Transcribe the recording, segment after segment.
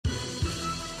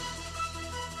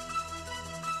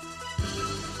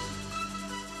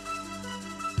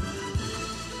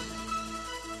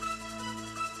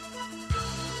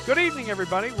Good evening,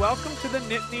 everybody. Welcome to the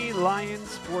Nittany Lion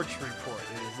Sports Report.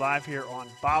 It is live here on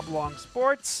Bob Long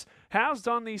Sports, housed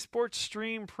on the Sports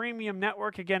Stream Premium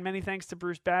Network. Again, many thanks to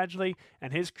Bruce Badgley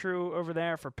and his crew over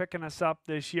there for picking us up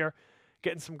this year,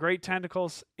 getting some great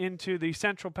tentacles into the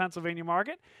central Pennsylvania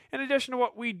market, in addition to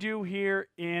what we do here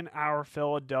in our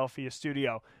Philadelphia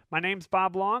studio. My name's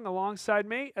Bob Long. Alongside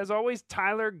me, as always,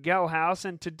 Tyler Gehlhaus.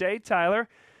 And today, Tyler,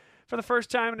 for the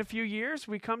first time in a few years,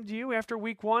 we come to you after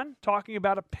week one talking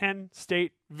about a Penn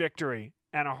State victory,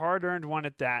 and a hard-earned one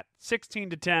at that,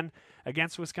 16-10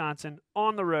 against Wisconsin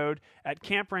on the road at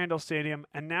Camp Randall Stadium.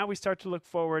 And now we start to look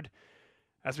forward,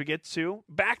 as we get to,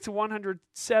 back to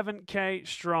 107K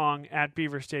strong at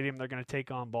Beaver Stadium. They're going to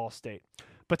take on Ball State.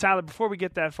 But Tyler, before we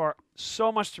get that far,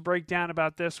 so much to break down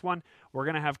about this one. We're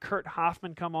going to have Curt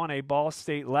Hoffman come on, a Ball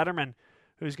State letterman,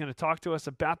 who's going to talk to us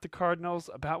about the Cardinals,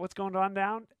 about what's going on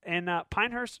down in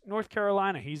Pinehurst, North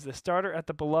Carolina. He's the starter at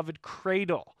the beloved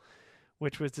Cradle,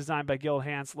 which was designed by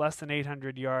Gehlhaus, less than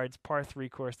 800 yards, par 3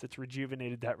 course that's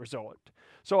rejuvenated that result.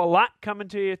 So a lot coming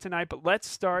to you tonight, but let's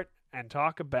start and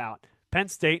talk about Penn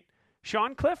State,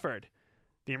 Sean Clifford,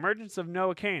 the emergence of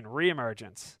Noah Cain,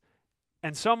 reemergence,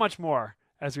 and so much more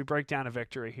as we break down a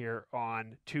victory here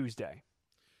on Tuesday.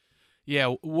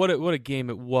 Yeah, what a game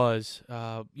it was.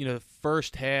 The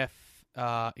first half,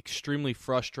 extremely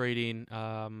frustrating,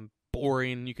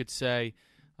 boring, you could say,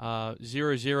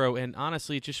 0-0. And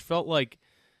honestly, it just felt like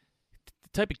the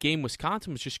type of game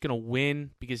Wisconsin was just going to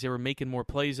win because they were making more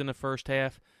plays in the first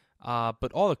half.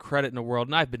 But all the credit in the world,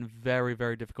 and I've been very,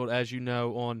 very difficult, as you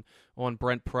know, on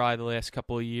Brent Pry the last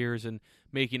couple of years and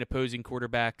making opposing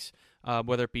quarterbacks,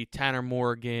 whether it be Tanner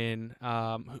Morgan,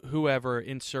 whoever,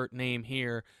 insert name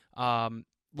here,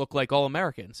 look like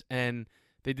All-Americans. And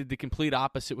they did the complete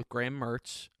opposite with Graham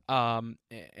Mertz.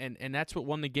 And that's what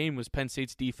won the game was Penn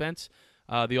State's defense.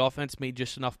 The offense made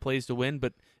just enough plays to win,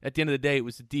 but at the end of the day, it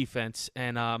was the defense.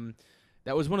 And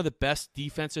that was one of the best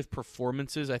defensive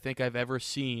performances I think I've ever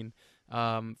seen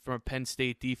from a Penn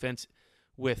State defense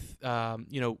with,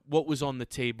 what was on the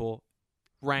table.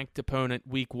 Ranked opponent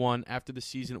week one after the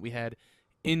season that we had,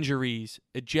 injuries,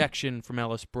 ejection from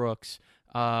Ellis Brooks,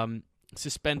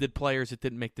 suspended players that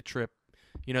didn't make the trip,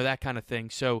 that kind of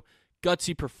thing. So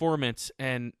gutsy performance,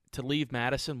 and to leave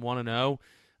Madison 1-0,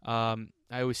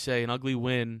 I always say an ugly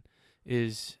win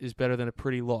is better than a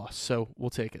pretty loss. So we'll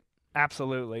take it.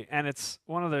 Absolutely. And it's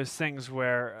one of those things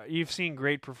where you've seen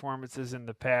great performances in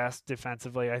the past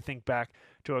defensively. I think back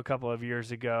to a couple of years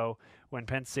ago when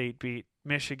Penn State beat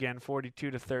Michigan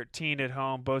 42-13 at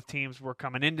home. Both teams were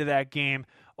coming into that game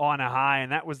on a high,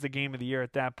 and that was the game of the year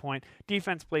at that point.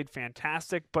 Defense played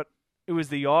fantastic, but it was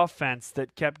the offense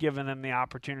that kept giving them the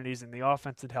opportunities, and the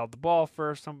offense that held the ball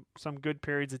for some good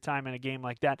periods of time in a game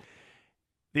like that.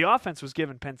 The offense was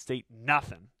giving Penn State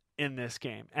nothing in this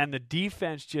game, and the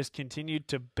defense just continued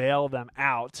to bail them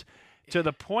out to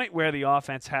the point where the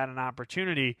offense had an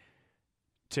opportunity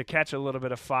to catch a little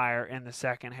bit of fire in the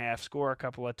second half, score a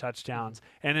couple of touchdowns,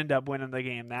 and end up winning the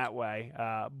game that way.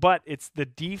 But it's the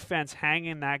defense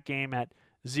hanging that game at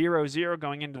 0-0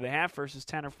 going into the half versus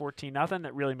 10 or 14-0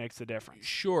 that really makes the difference.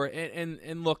 Sure,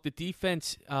 and look, the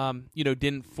defense,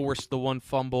 didn't force the one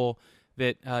fumble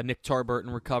that Nick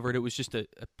Tarburton recovered. It was just a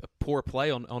poor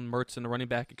play on Mertz and the running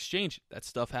back exchange. That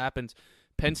stuff happens.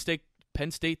 Penn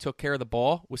State took care of the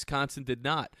ball. Wisconsin did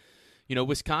not.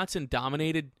 Wisconsin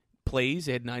dominated plays.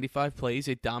 They had 95 plays.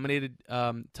 They dominated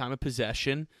time of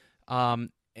possession.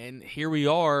 And here we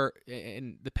are,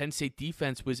 and the Penn State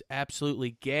defense was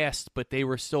absolutely gassed, but they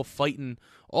were still fighting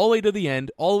all the way to the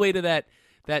end, all the way to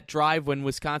that drive when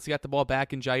Wisconsin got the ball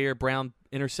back and Jair Brown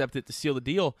intercepted to seal the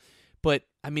deal. But,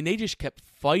 they just kept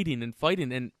fighting and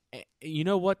fighting. And you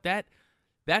know what?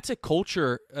 That's a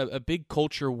culture, a big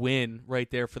culture win right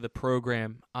there for the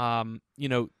program.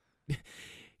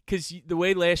 Because the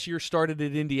way last year started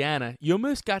at Indiana, you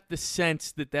almost got the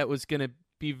sense that was going to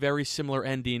be very similar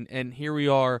ending. And here we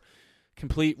are,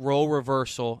 complete role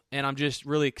reversal. And I'm just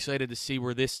really excited to see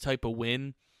where this type of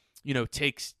win,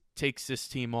 takes this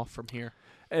team off from here.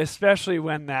 Especially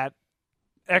when that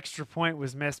extra point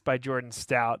was missed by Jordan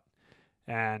Stout.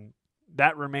 And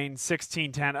that remains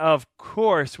 16-10. Of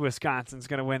course, Wisconsin's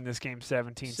going to win this game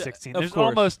 17-16. There's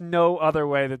almost no other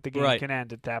way that the game can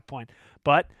end at that point.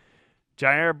 But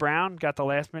Jair Brown got the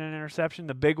last-minute interception,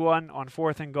 the big one on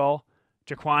 4th and goal.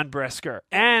 Jaquan Brisker.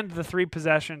 And the 3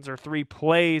 possessions or 3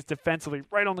 plays defensively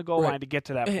right on the goal line to get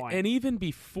to that point. And even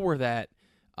before that,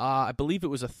 I believe it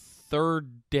was a 3rd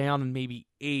down and maybe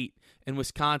 8 in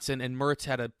Wisconsin, and Mertz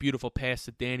had a beautiful pass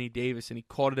to Danny Davis, and he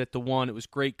caught it at the 1. It was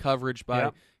great coverage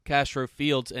by Castro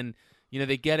Fields, and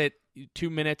they get it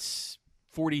 2 minutes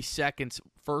 40 seconds,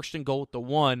 first and goal at the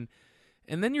 1.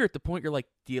 And then you're at the point you're like,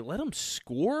 do you let them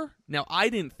score? Now, I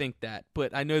didn't think that,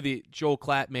 but I know Joel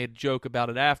Klatt made a joke about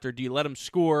it after. Do you let them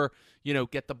score,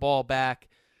 get the ball back?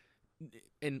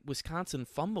 And Wisconsin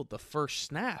fumbled the first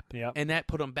snap, and that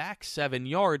put them back 7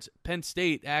 yards. Penn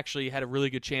State actually had a really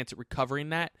good chance at recovering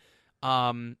that,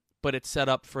 but it set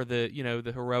up for the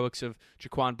heroics of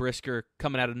Jaquan Brisker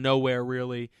coming out of nowhere,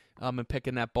 really, and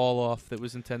picking that ball off that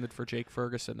was intended for Jake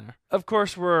Ferguson there. Of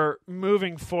course, we're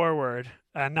moving forward,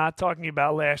 not talking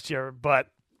about last year, but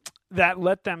that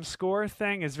let them score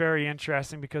thing is very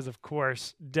interesting because, of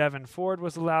course, Devin Ford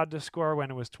was allowed to score when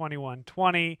it was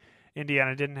 21-20.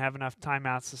 Indiana didn't have enough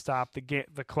timeouts to stop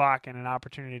the clock and an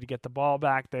opportunity to get the ball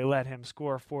back. They let him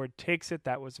score. Ford takes it.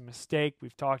 That was a mistake.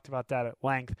 We've talked about that at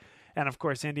length. And, of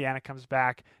course, Indiana comes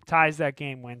back, ties that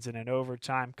game, wins in an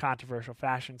overtime, controversial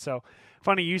fashion. So,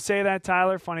 funny you say that,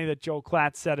 Tyler. Funny that Joel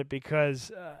Klatt said it because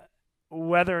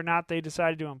whether or not they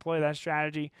decided to employ that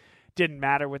strategy didn't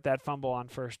matter with that fumble on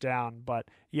first down. But,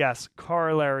 yes,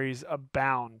 corollaries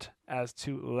abound as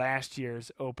to last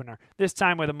year's opener, this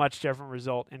time with a much different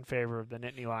result in favor of the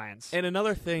Nittany Lions. And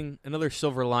another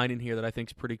silver lining here that I think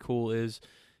is pretty cool is,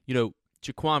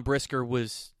 Jaquan Brisker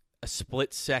was a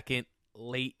split second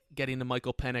late getting to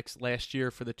Michael Penix last year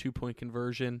for the 2-point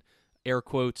conversion, air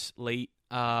quotes, late.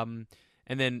 And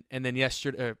then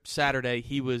Saturday,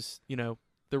 he was,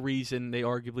 the reason they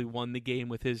arguably won the game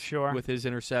with his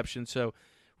interception. So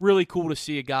really cool to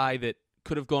see a guy that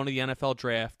could have gone to the NFL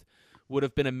draft, would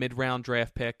have been a mid-round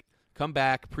draft pick, come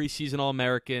back, preseason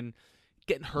All-American,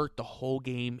 getting hurt the whole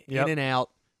game, in and out,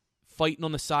 fighting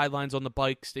on the sidelines on the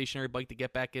bike, stationary bike to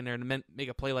get back in there and make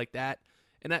a play like that.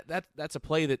 And that's a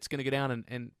play that's going to go down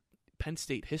in Penn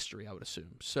State history, I would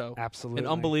assume. So absolutely, an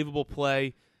unbelievable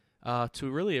play to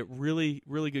really a really,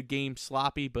 really good game,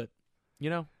 sloppy, but,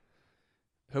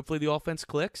 hopefully the offense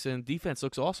clicks and defense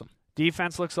looks awesome.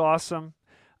 Defense looks awesome.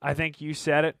 I think you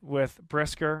said it with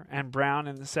Brisker and Brown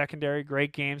in the secondary.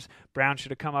 Great games. Brown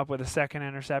should have come up with a second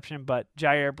interception, but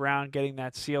Jair Brown getting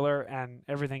that sealer and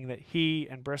everything that he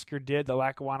and Brisker did, the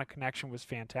Lackawanna connection was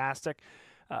fantastic.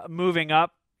 Moving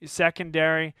up,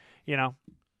 secondary,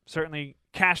 certainly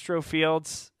Castro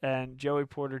Fields and Joey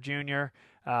Porter Jr.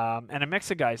 And a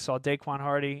mix of guys. Saw Daquan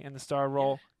Hardy in the star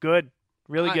role. Good.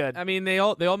 Really good. I mean, they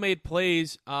all made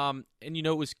plays, and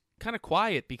it was kind of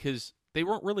quiet because they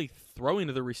weren't really throwing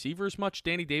to the receivers much.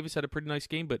 Danny Davis had a pretty nice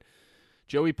game, but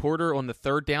Joey Porter on the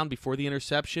third down before the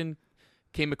interception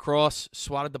came across,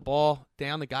 swatted the ball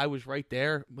down. The guy was right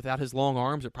there. Without his long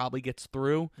arms, it probably gets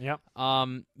through. Yep.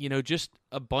 Just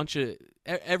a bunch of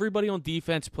everybody on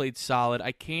defense played solid.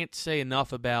 I can't say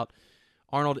enough about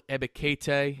Arnold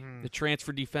Ebiketie, the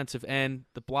transfer defensive end,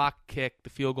 the block kick, the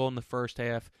field goal in the first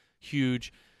half,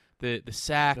 huge. The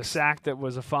sack. The sack that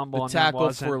was a fumble. The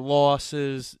tackle for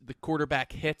losses. The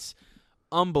quarterback hits.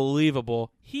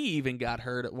 Unbelievable. He even got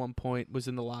hurt at one point, was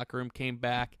in the locker room, came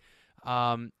back.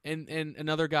 And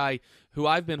another guy who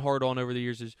I've been hard on over the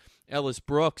years is Ellis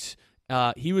Brooks.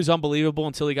 He was unbelievable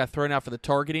until he got thrown out for the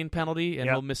targeting penalty, and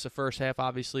he'll miss the first half,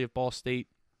 obviously, of Ball State.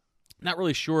 Not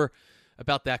really sure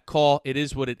about that call. It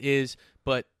is what it is.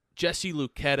 But Jesse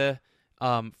Luketa,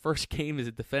 first game as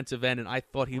a defensive end, and I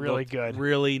thought he looked good,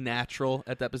 really natural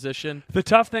at that position. The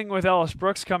tough thing with Ellis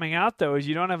Brooks coming out, though, is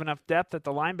you don't have enough depth at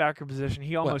the linebacker position.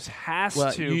 He almost has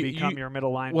to become your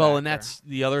middle linebacker. Well, and that's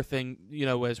the other thing,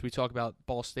 as we talk about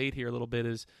Ball State here a little bit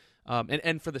is,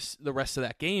 and for the rest of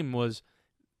that game was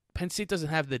Penn State doesn't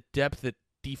have the depth at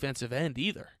defensive end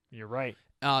either. You're right.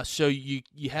 So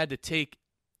you had to take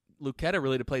Luketa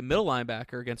really to play middle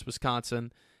linebacker against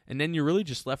Wisconsin. And then you're really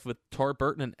just left with Tar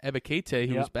Burton and Ebiketie,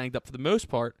 who was banged up for the most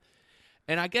part.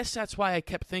 And I guess that's why I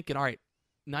kept thinking, all right,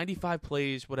 95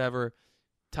 plays, whatever,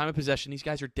 time of possession, these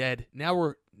guys are dead.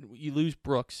 Now you lose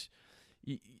Brooks.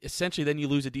 Essentially, then you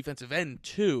lose a defensive end,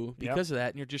 too, because of that.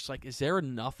 And you're just like, is there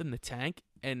enough in the tank?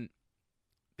 And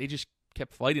they just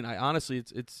kept fighting. Honestly,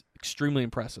 it's extremely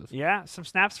impressive. Yeah, some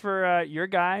snaps for your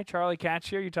guy, Charlie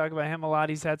Catchier. You talk about him a lot.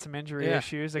 He's had some injury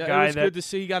issues. It was good to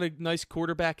see. He got a nice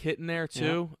quarterback hit in there,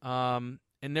 too. Yeah.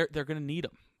 And they're going to need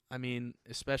him. I mean,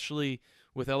 especially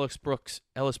with Ellis Brooks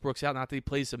out. Not that he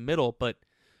plays the middle, but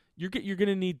you're going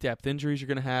to need depth. Injuries are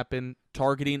going to happen.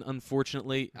 Targeting,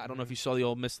 unfortunately. I don't know if you saw the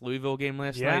Ole Miss Louisville game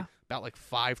last night. About like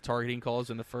 5 targeting calls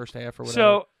in the first half or whatever.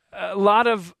 So a lot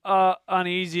of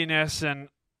uneasiness and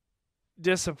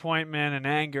disappointment and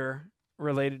anger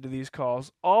related to these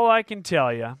calls. All I can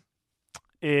tell you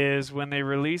is when they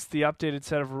released the updated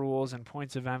set of rules and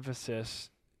points of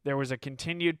emphasis, there was a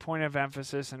continued point of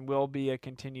emphasis and will be a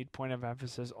continued point of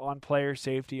emphasis on player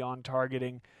safety, on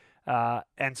targeting,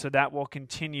 and so that will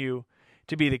continue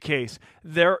to be the case.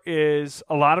 There is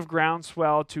a lot of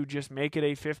groundswell to just make it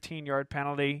a 15-yard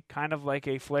penalty, kind of like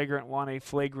a flagrant 1, a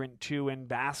flagrant 2 in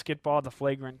basketball. The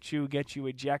flagrant 2 gets you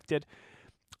ejected.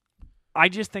 I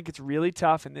just think it's really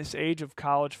tough in this age of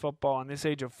college football and this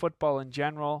age of football in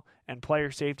general and player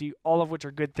safety, all of which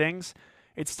are good things.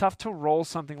 It's tough to roll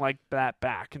something like that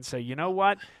back and say, you know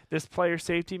what, this player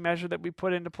safety measure that we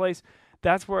put into place,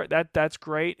 that's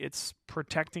great. It's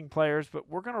protecting players, but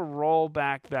we're going to roll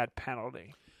back that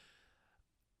penalty.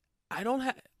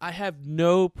 I have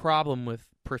no problem with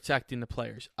protecting the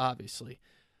players, obviously.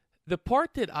 The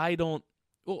part that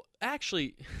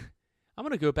actually, I'm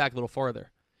going to go back a little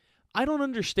farther. I don't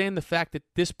understand the fact that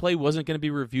this play wasn't going to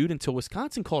be reviewed until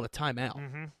Wisconsin called a timeout.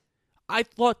 Mm-hmm. I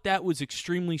thought that was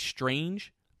extremely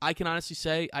strange. I can honestly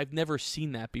say I've never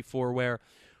seen that before, where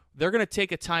they're going to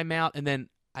take a timeout and then,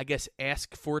 I guess,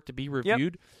 ask for it to be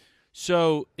reviewed. Yep.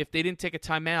 So if they didn't take a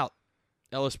timeout,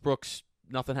 Ellis Brooks,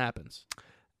 nothing happens.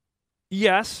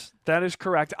 Yes, that is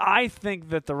correct. I think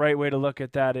that the right way to look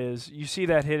at that is you see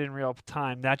that hit in real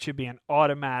time. That should be an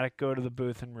automatic go to the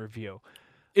booth and review.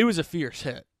 It was a fierce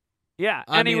hit. Yeah,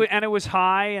 and it was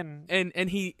high, and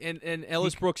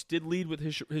Ellis Brooks did lead with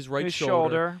his right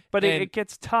shoulder. But it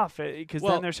gets tough because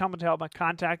then there's helmet-to-helmet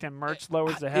contact, and Mertz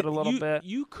lowers the head a little bit.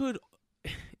 You could,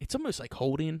 it's almost like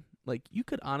holding. Like you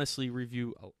could honestly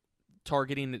review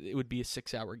targeting. It would be a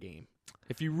 6-hour game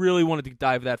if you really wanted to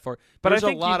dive that far. But there's a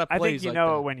lot of plays. I think you like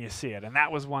know that. it when you see it, and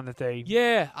that was one that they.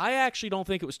 Yeah, I actually don't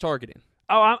think it was targeting.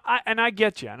 Oh, I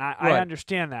get you, and I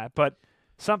understand that, but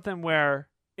something where.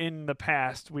 In the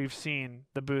past, we've seen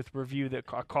the booth review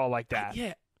a call like that.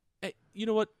 Yeah. You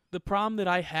know what? The problem that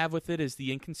I have with it is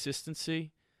the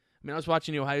inconsistency. I mean, I was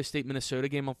watching the Ohio State-Minnesota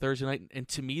game on Thursday night, and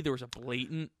to me, there was a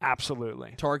blatant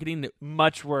targeting that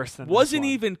much worse than wasn't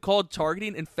even called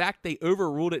targeting. In fact, they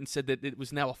overruled it and said that it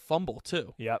was now a fumble,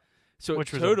 too. Yep. So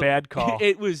which was a bad call.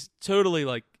 It was totally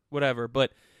like whatever.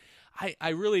 But I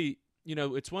really,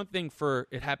 it's one thing for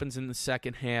it happens in the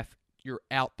second half. You're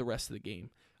out the rest of the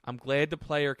game. I'm glad the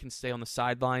player can stay on the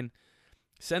sideline.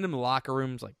 Send him to the locker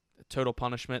rooms, like a total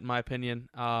punishment, in my opinion.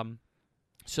 But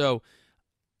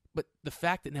the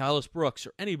fact that now Ellis Brooks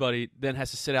or anybody then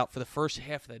has to sit out for the first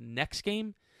half of the next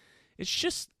game, it's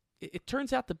just it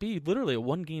turns out to be literally a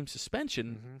 1-game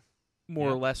suspension, more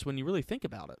or less, when you really think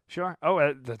about it. Sure.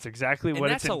 Oh, that's exactly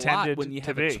what it's intended to be. That's a lot when you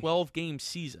have a 12-game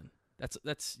season. That's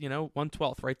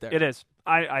 1/12 right there. It is.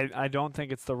 I don't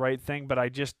think it's the right thing, but I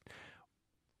just.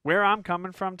 Where I'm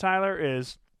coming from, Tyler,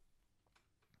 is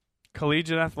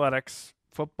collegiate athletics,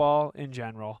 football in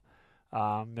general.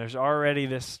 There's already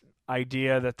this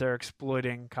idea that they're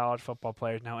exploiting college football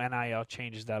players. Now, NIL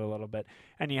changes that a little bit.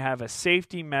 And you have a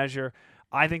safety measure.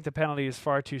 I think the penalty is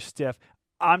far too stiff.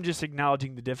 I'm just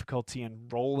acknowledging the difficulty in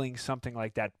rolling something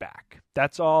like that back.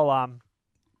 That's all I'm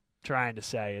trying to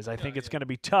say is I think it's going to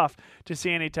be tough to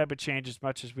see any type of change as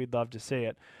much as we'd love to see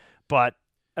it. But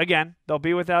again, they'll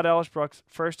be without Ellis Brooks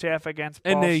first half against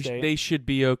Ball State. And they should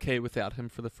be okay without him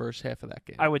for the first half of that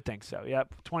game. I would think so.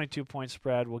 Yep, 22-point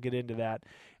spread. We'll get into that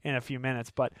in a few minutes.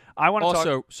 But I want to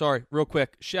also, sorry, real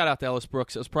quick, shout out to Ellis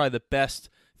Brooks. It was probably the best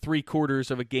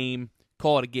 3/4 of a game,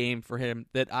 call it a game for him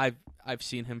that I've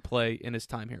seen him play in his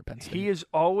time here at Penn State. He has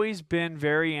always been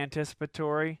very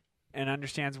anticipatory and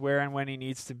understands where and when he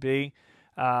needs to be.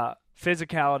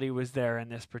 Physicality was there in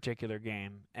this particular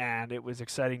game, and it was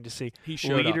exciting to see. He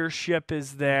showed Leadership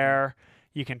is there.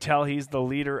 You can tell he's the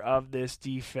leader of this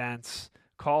defense,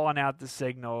 calling out the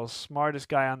signals, smartest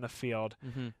guy on the field.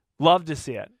 Mm-hmm. Love to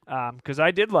see it because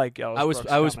I did like Ellis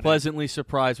Brooks. I was pleasantly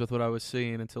surprised with what I was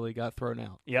seeing until he got thrown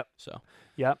out. Yep. So.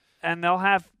 Yep. And they'll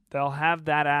have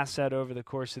that asset over the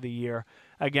course of the year.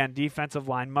 Again, defensive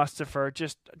line, Mustafa,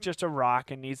 just a rock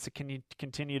and needs to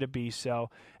continue to be so.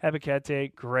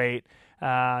 Ebikete, great.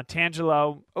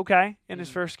 Tangelo, okay, in his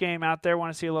first game out there.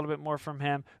 Want to see a little bit more from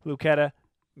him. Luketa,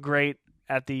 great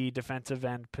at the defensive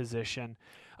end position.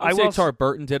 I would say Tar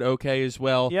Burton did okay as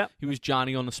well. Yep. He was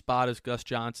Johnny on the spot, as Gus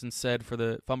Johnson said, for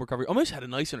the fumble recovery. Almost had a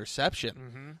nice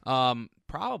interception. Mm-hmm.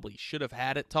 Probably should have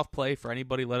had it. Tough play for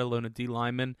anybody, let alone a D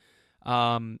lineman.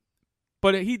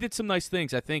 But he did some nice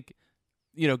things. I think,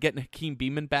 getting Hakeem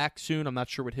Beamon back soon. I'm not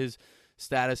sure what his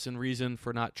status and reason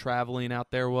for not traveling out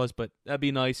there was, but that'd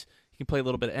be nice. He can play a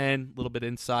little bit end, a little bit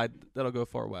inside. That'll go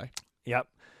far away. Yep.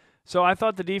 So I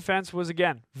thought the defense was,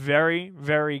 again, very,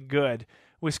 very good.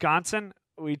 Wisconsin,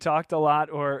 we talked a lot,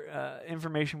 or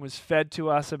information was fed to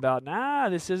us about,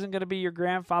 this isn't going to be your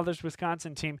grandfather's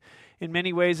Wisconsin team. In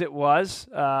many ways it was.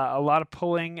 A lot of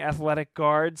pulling athletic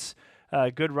guards,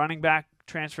 good running back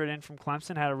transferred in from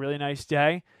Clemson, had a really nice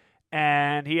day,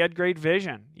 and he had great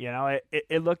vision.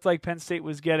 It looked like Penn State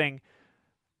was getting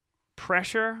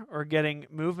pressure or getting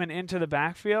movement into the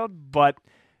backfield, but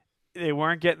they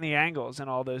weren't getting the angles in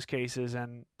all those cases,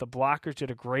 and the blockers did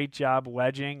a great job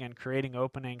wedging and creating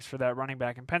openings for that running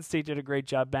back. And Penn State did a great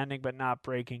job bending but not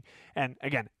breaking. And,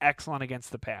 again, excellent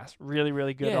against the pass. Really,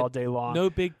 really good all day long.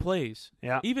 No big plays.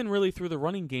 Yeah. Even really through the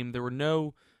running game, there were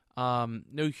no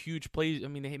huge plays. I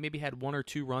mean, they maybe had 1 or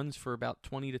 2 runs for about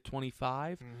 20 to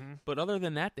 25. But other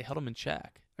than that, they held them in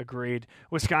check. Agreed.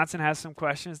 Wisconsin has some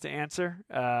questions to answer.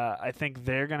 I think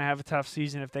they're going to have a tough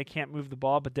season if they can't move the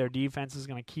ball, but their defense is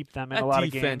going to keep them in a lot of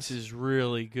games. That defense is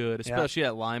really good, especially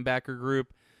that linebacker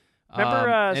group.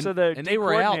 Remember, so the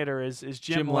coordinator is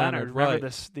Jim Leonard. Right. Remember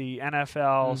the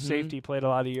NFL safety played a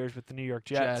lot of years with the New York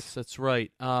Jets. That's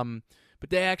right. But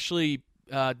they actually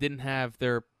didn't have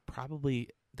probably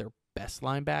their best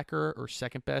linebacker or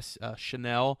second best,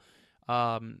 Chanel,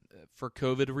 for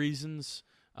COVID reasons.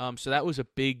 So that was a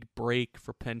big break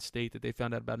for Penn State that they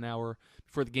found out about an hour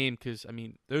before the game because, I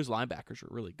mean, those linebackers were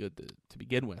really good to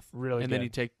begin with. Really and good. Then you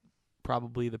take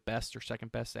probably the best or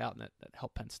second best out, and that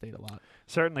helped Penn State a lot.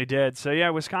 Certainly did. So,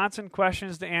 yeah, Wisconsin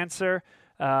questions to answer.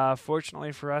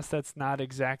 Fortunately for us, that's not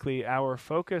exactly our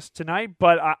focus tonight.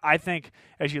 But I think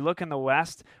as you look in the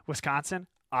West, Wisconsin,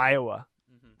 Iowa,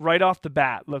 right off the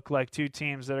bat look like two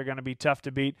teams that are going to be tough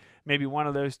to beat. Maybe one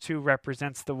of those two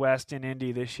represents the West in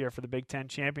Indy this year for the Big Ten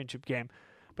championship game.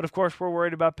 But, of course, we're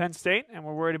worried about Penn State, and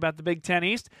we're worried about the Big Ten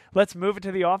East. Let's move it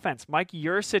to the offense. Mike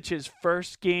Yurcich's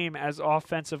first game as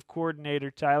offensive coordinator,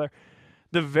 Tyler.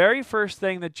 The very first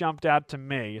thing that jumped out to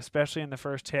me, especially in the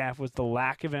first half, was the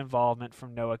lack of involvement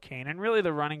from Noah Cain and really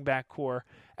the running back core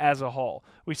as a whole.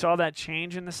 We saw that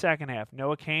change in the second half.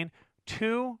 Noah Cain,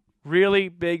 2 really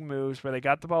big moves where they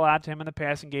got the ball out to him in the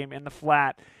passing game in the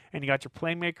flat, and you got your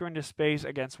playmaker into space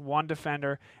against one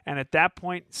defender, and at that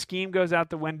point, scheme goes out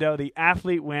the window, the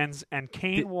athlete wins, and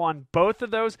Cain won both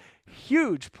of those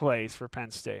huge plays for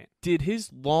Penn State. Did his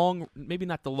maybe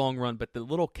not the long run, but the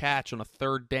little catch on a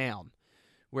 3rd down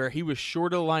where he was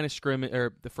short of the line of scrimmage,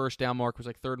 or the first down mark was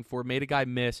like 3rd and 4, made a guy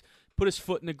miss, put his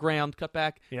foot in the ground, cut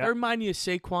back. Yep. That reminded me of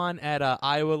Saquon at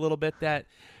Iowa a little bit.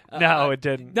 No, it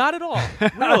didn't. Not at all.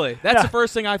 Really. That's the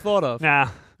first thing I thought of. Nah.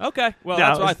 Okay. Well,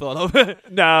 that's what I thought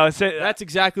of. No. That's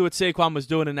exactly what Saquon was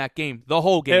doing in that game. The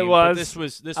whole game. It was. But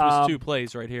this was 2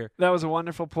 plays right here. That was a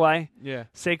wonderful play. Yeah.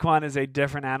 Saquon is a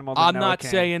different animal than I'm Noah not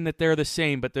Cain. saying that they're the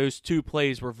same, but those 2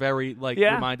 plays were very,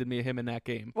 reminded me of him in that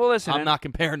game. Well, listen. I'm not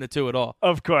comparing the 2 at all.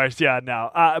 Of course. Yeah,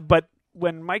 no. But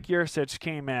when Mike Yurcich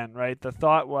came in, right, the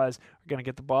thought was we're going to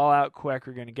get the ball out quick.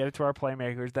 We're going to get it to our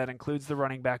playmakers. That includes the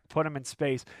running back, put him in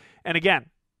space. And again,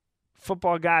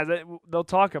 football guys, they'll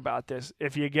talk about this.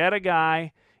 If you get a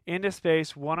guy into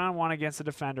space one-on-one against a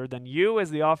defender, then you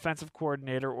as the offensive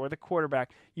coordinator or the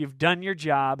quarterback, you've done your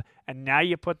job, and now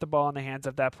you put the ball in the hands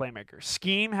of that playmaker.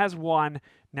 Scheme has won.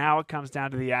 Now it comes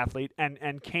down to the athlete,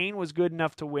 and Cain was good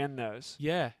enough to win those.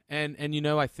 Yeah, and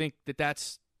I think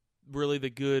that's really the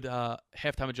good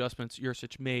halftime adjustments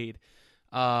Yurcich made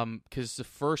because the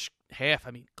first half,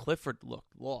 I mean, Clifford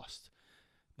looked lost.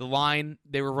 The line,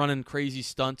 they were running crazy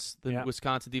stunts. The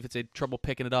Wisconsin defense had trouble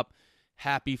picking it up.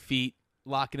 Happy feet,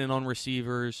 locking in on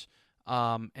receivers,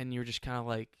 and you're just kind of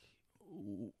like,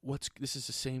 this is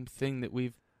the same thing that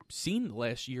we've seen the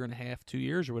last year and a half, 2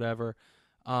 years or whatever.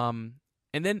 And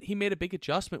then he made a big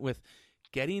adjustment with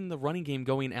getting the running game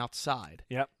going outside.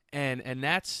 Yep. And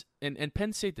that's and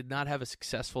Penn State did not have a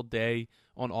successful day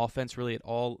on offense really at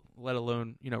all, let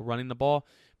alone running the ball.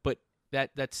 But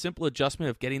that simple adjustment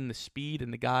of getting the speed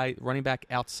and the guy running back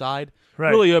outside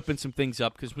really opened some things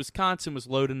up because Wisconsin was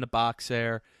loading the box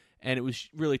there, and it was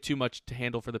really too much to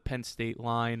handle for the Penn State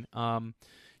line.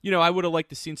 I would have liked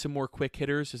to seen some more quick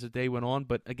hitters as the day went on,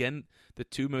 but again, the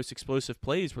 2 most explosive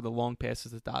plays were the long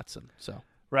passes to Dotson. So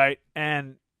right,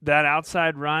 and that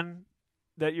outside run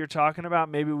that you're talking about,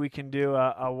 maybe we can do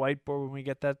a whiteboard when we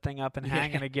get that thing up and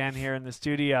hanging again here in the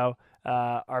studio,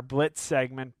 our blitz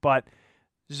segment. But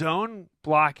zone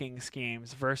blocking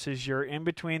schemes versus you're in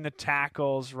between the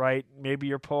tackles, right? Maybe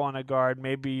you're pulling a guard.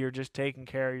 Maybe you're just taking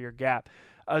care of your gap.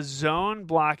 A zone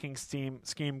blocking scheme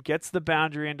gets the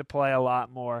boundary into play a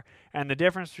lot more. And the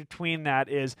difference between that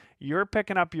is you're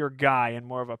picking up your guy in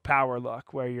more of a power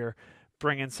look where you're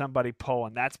bringing somebody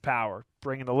pulling. That's power.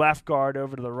 Bringing the left guard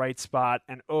over to the right spot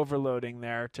and overloading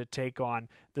there to take on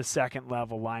the second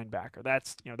level linebacker.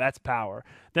 That's power.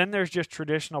 Then there's just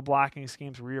traditional blocking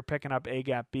schemes where you're picking up A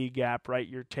gap, B gap, right?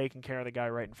 You're taking care of the guy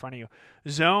right in front of you.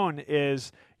 Zone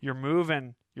is you're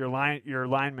moving your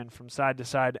linemen from side to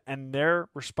side, and they're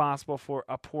responsible for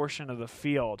a portion of the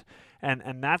field.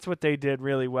 And that's what they did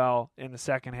really well in the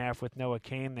second half with Noah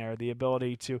Cain there, the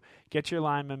ability to get your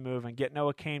linemen moving, get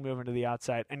Noah Cain moving to the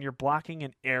outside, and you're blocking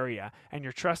an area, and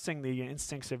you're trusting the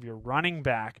instincts of your running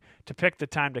back to pick the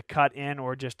time to cut in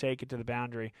or just take it to the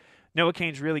boundary. Noah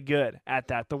Cain's really good at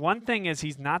that. The one thing is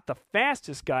he's not the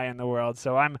fastest guy in the world,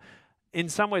 so I'm in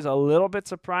some ways a little bit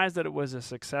surprised that it was as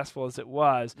successful as it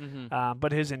was,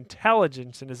 but his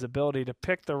intelligence and his ability to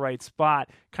pick the right spot,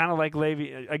 kind of like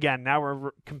again, now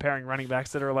we're comparing running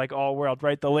backs that are like all-world,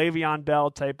 right? The Le'Veon Bell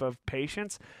type of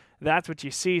patience, that's what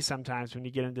you see sometimes when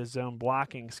you get into zone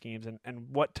blocking schemes and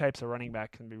what types of running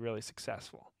back can be really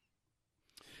successful.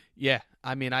 Yeah,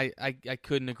 I mean, I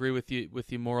couldn't agree with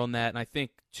you more on that, and I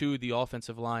think, too, the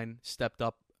offensive line stepped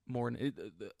up more.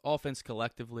 The offense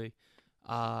collectively,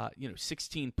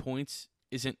 16 points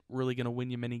isn't really going to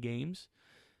win you many games.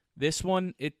 This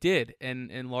one, it did, and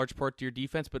in large part to your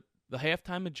defense, but the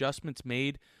halftime adjustments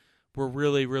made were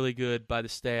really, really good by the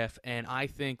staff, and I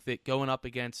think that going up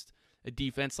against a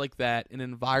defense like that, an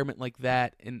environment like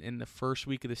that in the first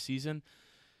week of the season,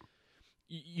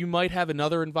 you might have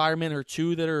another environment or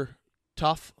two that are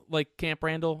tough, like Camp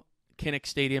Randall, Kinnick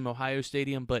Stadium, Ohio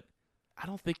Stadium, but I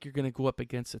don't think you're going to go up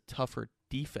against a tougher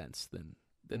defense than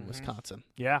Wisconsin.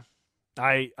 Yeah,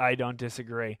 I don't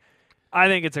disagree. I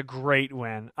think it's a great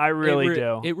win. I really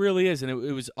do. It really is, and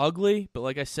it was ugly, but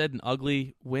like I said, an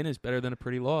ugly win is better than a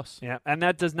pretty loss. Yeah, and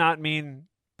that does not mean,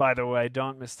 by the way,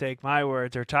 don't mistake my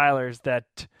words or Tyler's,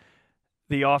 that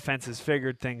the offense has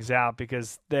figured things out,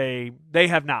 because they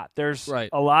have not. There's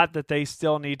a lot that they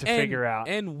still need to figure out.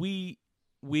 And we,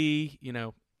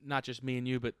 not just me and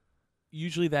you, but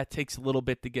usually that takes a little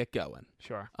bit to get going.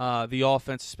 Sure. The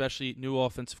offense, especially new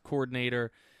offensive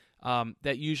coordinator,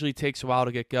 that usually takes a while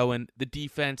to get going. The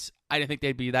defense, I didn't think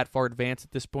they'd be that far advanced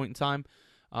at this point in time.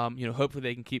 Hopefully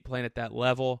they can keep playing at that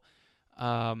level.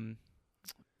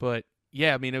 But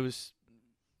yeah, I mean, it was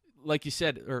like you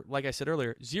said, or like I said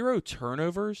earlier, 0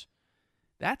 turnovers.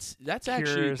 That's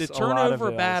actually the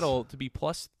turnover battle to be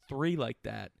 +3 like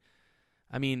that.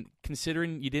 I mean,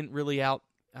 considering you didn't really I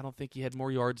don't think you had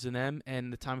more yards than them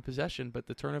and the time of possession, but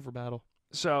the turnover battle.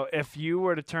 So if you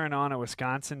were to turn on a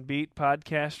Wisconsin Beat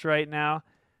podcast right now,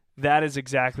 that is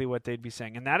exactly what they'd be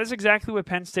saying. And that is exactly what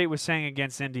Penn State was saying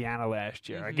against Indiana last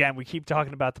year. Mm-hmm. Again, we keep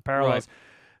talking about the parallels.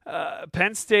 Right.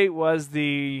 Penn State was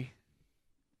the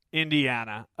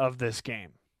Indiana of this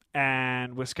game,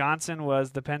 and Wisconsin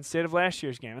was the Penn State of last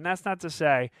year's game. And that's not to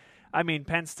say, I mean,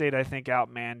 Penn State, I think,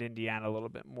 outmanned Indiana a little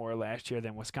bit more last year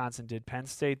than Wisconsin did Penn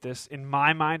State. This, in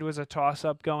my mind, was a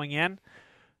toss-up going in.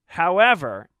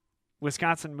 However,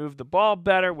 Wisconsin moved the ball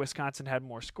better. Wisconsin had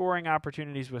more scoring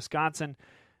opportunities. Wisconsin,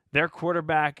 their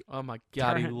quarterback... Oh, my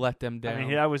God, he let them down. I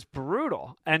mean, that was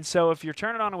brutal. And so if you're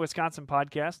turning on a Wisconsin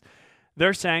podcast,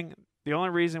 they're saying the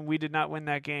only reason we did not win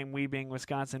that game, we being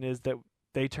Wisconsin, is that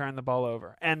they turned the ball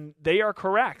over. And they are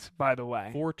correct, by the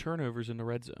way. 4 turnovers in the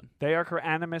red zone. They are correct.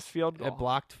 And a missed field goal. A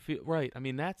blocked field. Right. I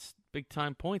mean, that's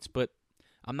big-time points, but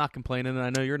I'm not complaining, and I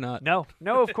know you're not. No,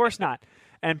 of course not.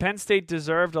 And Penn State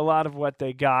deserved a lot of what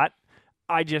they got.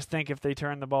 I just think if they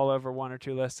turn the ball over 1 or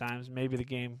 2 less times, maybe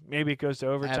it goes to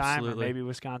overtime. Absolutely. Or maybe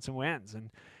Wisconsin wins. And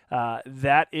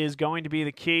that is going to be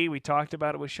the key. We talked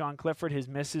about it with Sean Clifford. His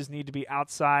misses need to be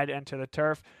outside and to the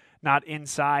turf, not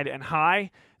inside and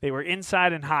high. They were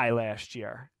inside and high last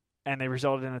year, and they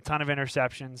resulted in a ton of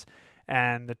interceptions,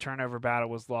 and the turnover battle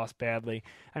was lost badly.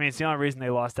 I mean, it's the only reason they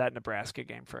lost that Nebraska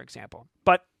game, for example.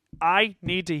 But I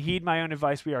need to heed my own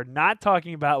advice. We are not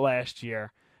talking about last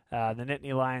year. The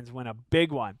Nittany Lions win a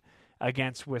big one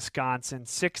against Wisconsin,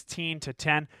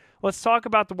 16-10. Let's talk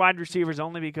about the wide receivers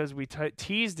only because we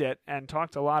teased it and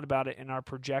talked a lot about it in our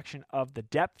projection of the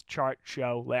depth chart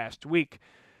show last week.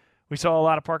 We saw a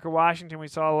lot of Parker Washington. We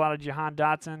saw a lot of Jahan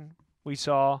Dotson. We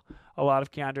saw a lot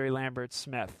of Keandre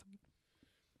Lambert-Smith.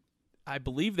 I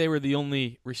believe they were the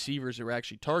only receivers that were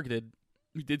actually targeted.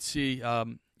 We did see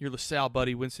your LaSalle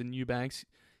buddy, Winston Eubanks.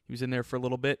 He was in there for a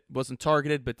little bit. Wasn't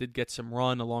targeted, but did get some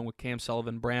run along with Cam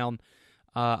Sullivan-Brown.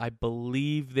 I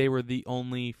believe they were the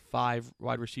only 5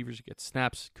 wide receivers to get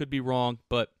snaps. Could be wrong,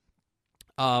 but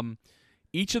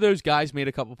each of those guys made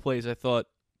a couple plays. I thought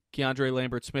Keandre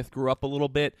Lambert-Smith grew up a little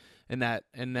bit in that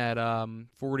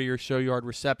 40 or so yard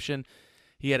reception.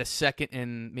 He had a second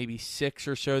and maybe 6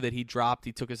 or so that he dropped.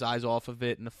 He took his eyes off of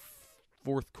it in the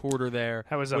fourth quarter there.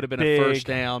 That was would have been a first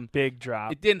down. Big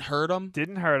drop. It didn't hurt him. You're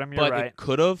right. But it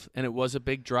could have, and it was a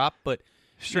big drop. But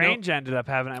Strange ended up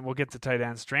having, and we'll get to tight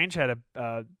end. Strange had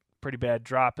a pretty bad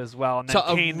drop as well. And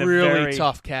then Kane, a really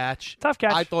tough catch. Tough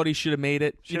catch. I thought he should have made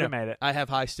it. Should have made it. I have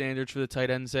high standards for the tight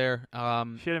ends there.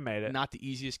 Should have made it. Not the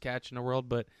easiest catch in the world,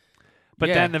 but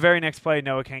then the very next play,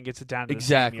 Noah Kane gets it down to the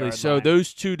exactly. same yard So line.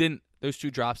 those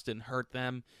two drops didn't hurt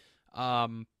them.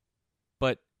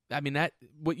 But I mean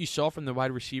what you saw from the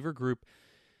wide receiver group,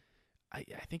 I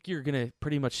think you're gonna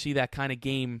pretty much see that kind of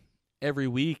game every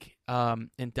week. And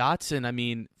Dotson, I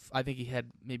mean, I think he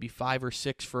had maybe 5 or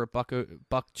 6 for a buck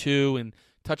 2 and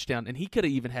touchdown, and he could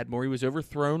have even had more. He was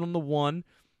overthrown on the one,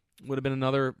 would have been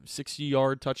another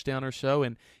 60-yard touchdown or so,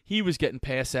 and he was getting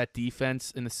past that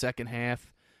defense in the second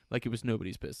half like it was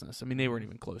nobody's business. I mean, they weren't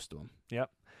even close to him. Yep.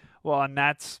 Well, and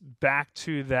that's back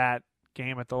to that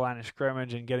game at the line of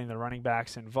scrimmage and getting the running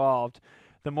backs involved.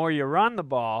 The more you run the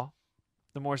ball,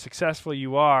 the more successful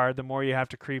you are, the more you have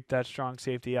to creep that strong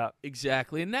safety up.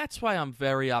 Exactly, and that's why I'm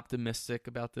very optimistic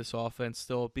about this offense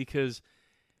still, because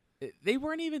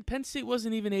Penn State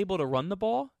wasn't even able to run the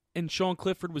ball, and Sean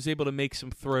Clifford was able to make some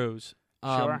throws.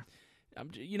 Sure.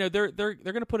 They're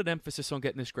going to put an emphasis on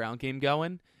getting this ground game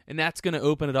going, and that's going to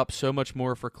open it up so much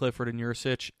more for Clifford and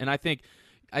Yurcich. And I think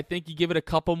you give it a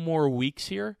couple more weeks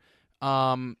here,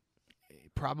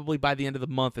 probably by the end of the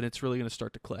month, and it's really going to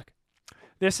start to click.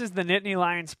 This is the Nittany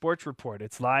Lion Sports Report.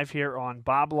 It's live here on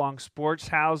Bob Long Sports,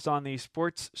 housed on the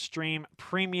Sports Stream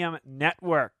Premium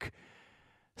Network.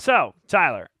 So,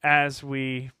 Tyler, as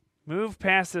we move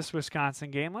past this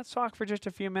Wisconsin game, let's talk for just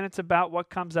a few minutes about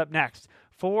what comes up next.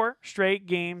 4 straight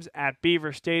games at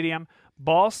Beaver Stadium.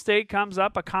 Ball State comes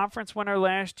up, a conference winner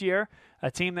last year, a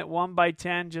team that won by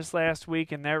 10 just last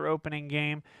week in their opening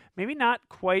game. Maybe not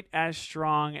quite as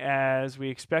strong as we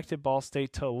expected Ball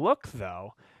State to look,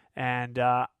 though. And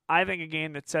I think a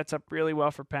game that sets up really well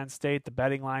for Penn State. The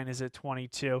betting line is at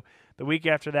 22. The week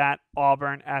after that,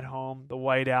 Auburn at home, the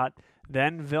whiteout.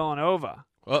 Then Villanova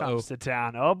comes to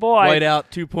town. Oh, boy.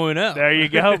 Whiteout 2.0. There you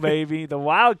go, baby. The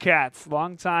Wildcats,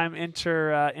 longtime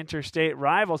interstate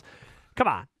rivals. Come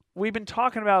on. We've been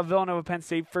talking about Villanova Penn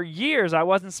State for years. I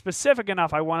wasn't specific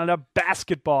enough. I wanted a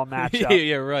basketball matchup.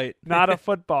 Yeah, right. Not a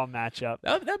football matchup.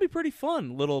 That'd be pretty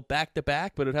fun. Little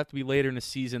back-to-back, but it'd have to be later in the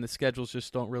season. The schedules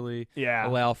just don't really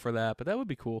allow for that, but that would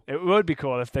be cool. It would be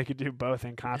cool if they could do both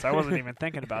in concert. I wasn't even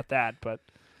thinking about that, but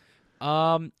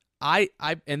and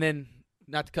then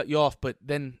not to cut you off, but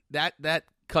then that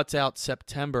cuts out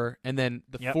September, and then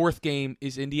the fourth game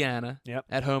is Indiana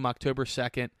at home October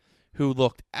 2nd. Who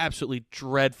looked absolutely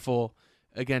dreadful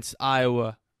against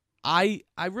Iowa. I'm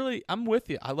with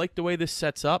you. I like the way this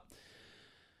sets up.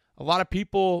 A lot of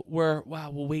people were,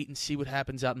 we'll wait and see what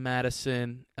happens out in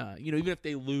Madison. Even if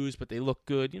they lose, but they look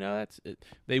good. That's it.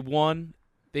 They won.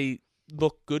 They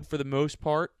look good for the most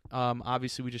part.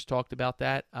 Obviously, we just talked about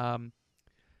that. Man,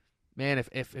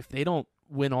 if they don't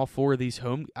win all 4 of these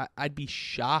home, I'd be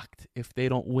shocked if they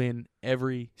don't win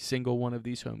every single one of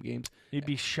these home games. You'd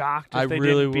be shocked if they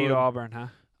didn't beat Auburn,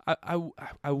 huh?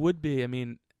 I would be. I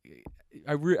mean,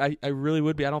 I really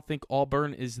would be. I don't think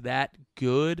Auburn is that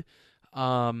good.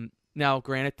 Now,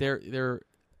 granted, they're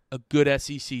a good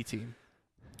SEC team.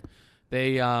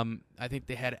 They I think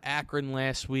they had Akron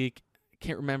last week.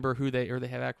 Can't remember they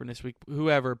have Akron this week.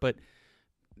 Whoever, but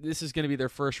this is going to be their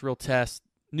first real test.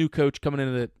 New coach coming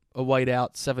into a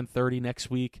whiteout, 7:30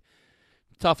 next week.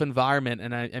 Tough environment,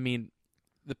 and I mean,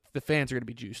 the fans are going to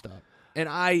be juiced up. And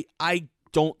I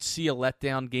don't see a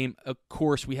letdown game. Of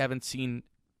course, we haven't seen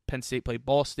Penn State play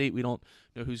Ball State. We don't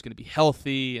know who's going to be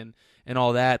healthy and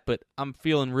all that. But I'm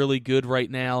feeling really good right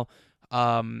now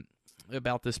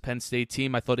about this Penn State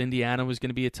team. I thought Indiana was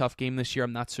going to be a tough game this year.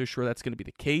 I'm not so sure that's going to be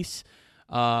the case,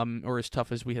 or as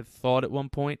tough as we had thought at one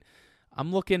point.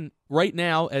 I'm looking right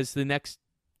now as the next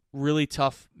really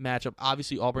tough matchup.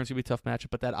 Obviously, Auburn's going to be a tough matchup,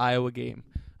 but that Iowa game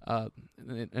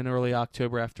in early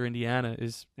October after Indiana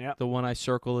is the one I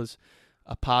circle as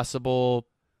a possible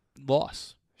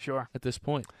loss. Sure. At this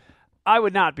point. I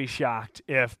would not be shocked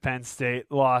if Penn State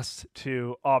lost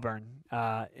to Auburn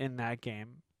in that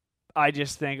game. I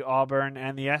just think Auburn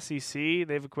and the SEC,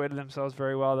 they've acquitted themselves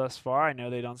very well thus far. I know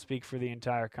they don't speak for the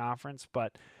entire conference,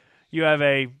 but you have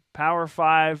a Power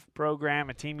 5 program,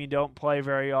 a team you don't play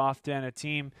very often, a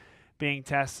team being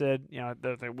tested,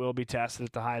 they will be tested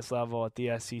at the highest level, at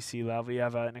the SEC level. You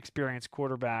have an experienced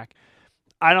quarterback.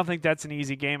 I don't think that's an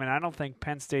easy game, and I don't think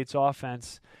Penn State's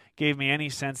offense gave me any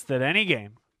sense that any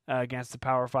game against a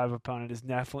Power 5 opponent is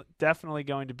definitely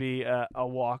going to be a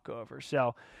walkover.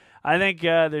 So I think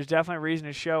there's definitely a reason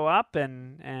to show up,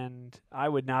 and I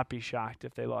would not be shocked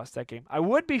if they lost that game. I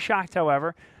would be shocked,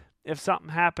 however, if something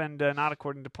happened not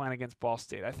according to plan against Ball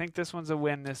State. I think this one's a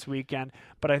win this weekend,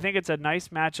 but I think it's a nice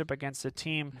matchup against a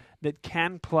team that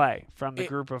can play from the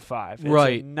group of 5. It's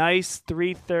right. a nice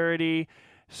 3:30.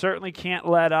 Certainly can't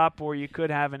let up, or you could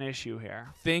have an issue here.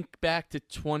 Think back to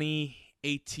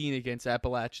 2018 against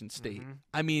Appalachian State. Mm-hmm.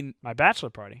 I mean, my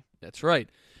bachelor party. That's right.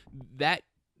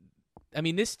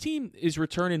 This team is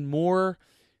returning more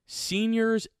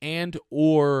seniors and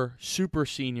or super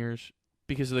seniors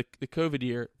because of the COVID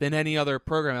year than any other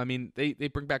program. I mean, they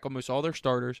bring back almost all their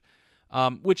starters,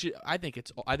 which I think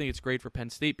it's great for Penn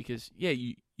State because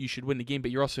you should win the game, but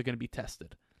you're also going to be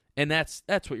tested, and that's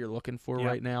what you're looking for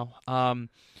right now. And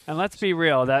let's be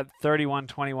real, that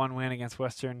 31-21 win against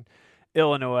Western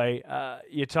Illinois,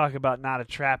 you talk about not a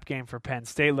trap game for Penn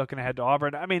State looking ahead to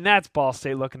Auburn. I mean, that's Ball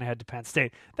State looking ahead to Penn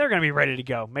State. They're going to be ready to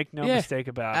go. Make no mistake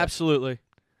about it. Absolutely.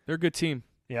 They're a good team.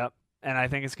 Yep. And I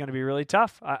think it's going to be really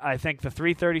tough. I think the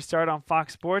 3:30 start on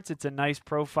Fox Sports, it's a nice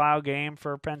profile game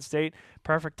for Penn State.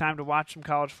 Perfect time to watch some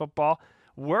college football.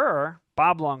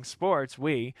 Bob Long Sports,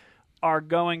 we are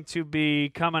going to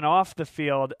be coming off the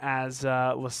field as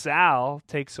LaSalle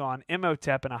takes on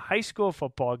Imhotep in a high school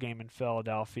football game in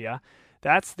Philadelphia.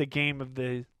 That's the game of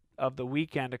the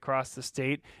weekend across the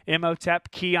state. Imhotep,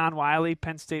 Keon Wiley,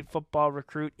 Penn State football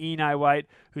recruit, Eni White,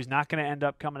 who's not going to end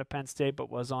up coming to Penn State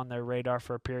but was on their radar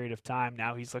for a period of time.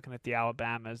 Now he's looking at the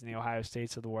Alabamas and the Ohio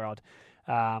States of the world.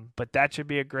 But that should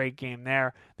be a great game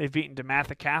there. They've beaten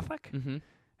DeMatha Catholic,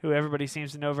 who everybody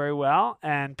seems to know very well,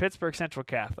 and Pittsburgh Central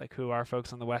Catholic, who our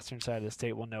folks on the western side of the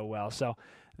state will know well. So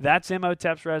that's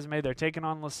Imhotep's resume. They're taking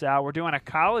on LaSalle. We're doing a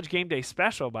college game day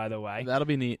special, by the way. That'll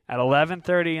be neat. At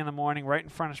 11:30 in the morning, right in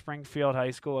front of Springfield High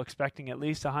School, expecting at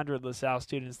least 100 LaSalle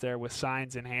students there with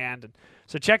signs in hand. And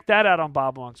so check that out on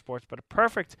Bob Long Sports. But a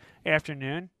perfect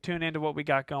afternoon. Tune into what we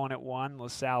got going at 1,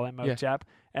 LaSalle, Imhotep.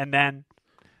 And then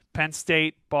Penn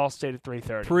State, Ball State at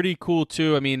 3:30. Pretty cool,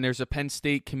 too. I mean, there's a Penn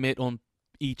State commit on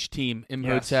each team.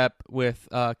 Imhotep with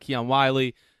Keon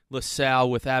Wiley, LaSalle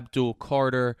with Abdul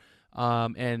Carter,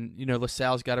 and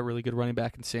LaSalle's got a really good running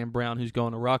back in Sam Brown who's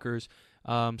going to Rutgers.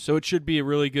 So it should be a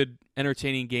really good,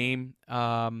 entertaining game.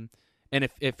 And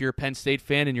if you're a Penn State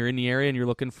fan and you're in the area and you're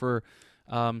looking for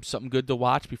something good to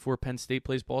watch before Penn State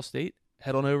plays Ball State,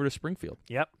 head on over to Springfield.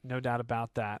 Yep, no doubt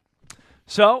about that.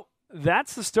 So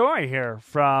that's the story here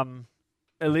from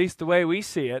at least the way we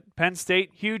see it. Penn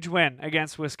State, huge win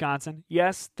against Wisconsin.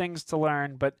 Yes, things to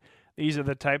learn, but these are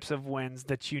the types of wins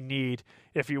that you need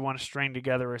if you want to string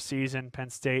together a season.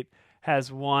 Penn State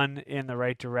has won in the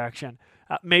right direction.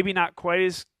 Maybe not quite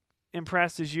as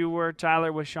impressed as you were,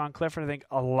 Tyler, with Sean Clifford. I think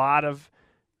a lot of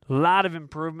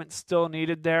improvement still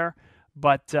needed there,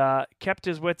 but kept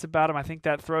his wits about him. I think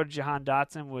that throw to Jahan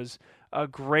Dotson was a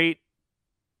great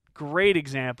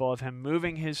example of him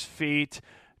moving his feet.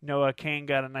 Noah Kane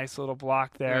got a nice little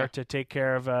block there to take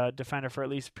care of a defender for at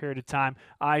least a period of time.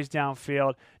 Eyes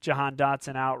downfield. Jahan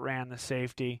Dotson outran the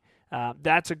safety.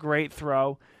 That's a great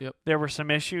throw. Yep. There were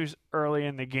some issues early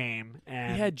in the game.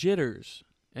 And he had jitters,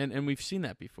 and we've seen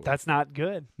that before. That's not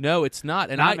good. No, it's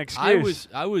not. And not an excuse.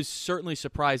 I was certainly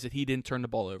surprised that he didn't turn the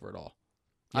ball over at all.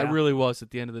 Yeah. I really was at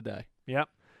the end of the day. Yep.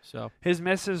 So his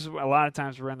misses a lot of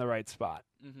times were in the right spot.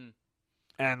 Mm-hmm.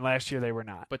 And last year they were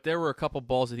not. But there were a couple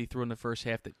balls that he threw in the first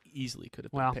half that easily could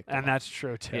have been picked off. And that's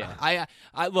true, too. Yeah.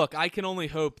 I can only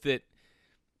hope that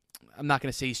 – I'm not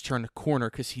going to say he's turned a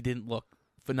corner because he didn't look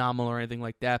phenomenal or anything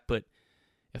like that, but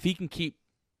if he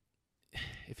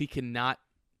cannot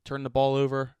turn the ball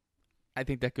over, I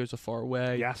think that goes a far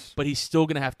way. Yes. But he's still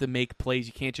going to have to make plays.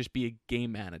 You can't just be a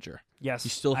game manager. Yes,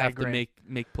 you still have to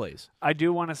make plays. I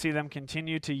do want to see them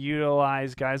continue to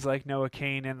utilize guys like Noah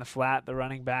Kane in the flat, the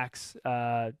running backs,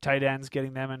 tight ends,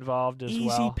 getting them involved as well.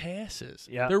 Easy passes.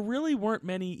 Yeah. There really weren't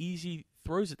many easy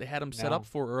throws that they had him set up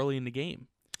for early in the game.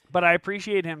 But I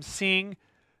appreciate him seeing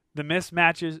the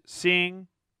mismatches, seeing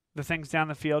the things down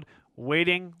the field,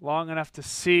 waiting long enough to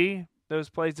see those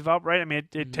plays develop, right? I mean,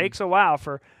 it takes a while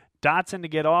for Dotson to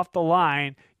get off the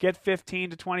line, get 15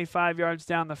 to 25 yards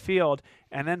down the field,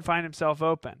 and then find himself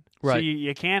open. Right. So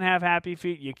you can't have happy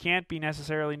feet. You can't be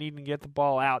necessarily needing to get the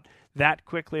ball out that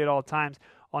quickly at all times.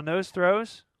 On those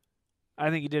throws,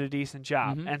 I think he did a decent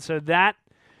job. Mm-hmm. And so that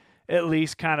at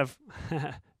least kind of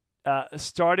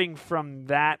starting from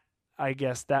that, I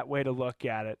guess, that way to look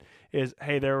at it is,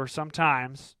 hey, there were some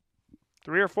times,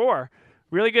 3 or 4,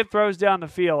 really good throws down the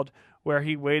field where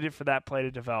he waited for that play to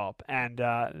develop. And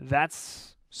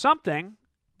that's something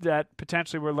that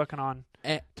potentially we're looking on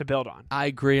to build on. I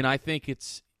agree, and I think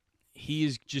he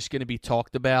is just going to be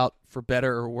talked about for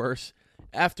better or worse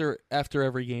after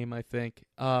every game, I think.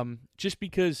 Just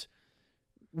because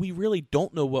we really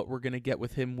don't know what we're going to get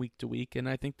with him week to week, and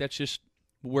I think that's just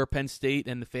where Penn State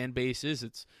and the fan base is.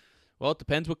 It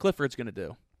depends what Clifford's going to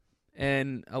do.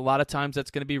 And a lot of times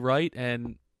that's going to be right,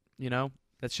 and,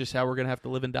 that's just how we're going to have to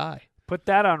live and die. Put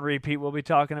that on repeat. We'll be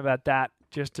talking about that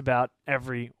just about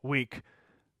every week.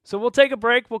 So we'll take a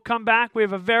break. We'll come back. We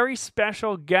have a very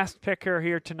special guest picker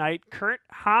here tonight, Curt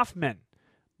Hoffman,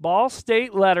 Ball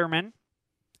State letterman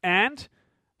and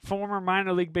former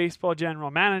minor league baseball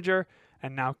general manager,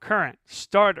 and now current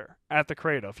starter at the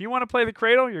Cradle. If you want to play the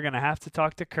Cradle, you're going to have to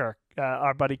talk to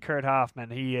our buddy Curt Hoffman.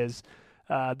 He is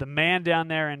the man down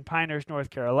there in Pinehurst,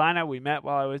 North Carolina. We met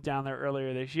while I was down there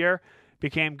earlier this year,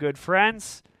 became good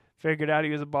friends, figured out he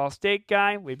was a Ball State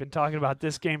guy. We've been talking about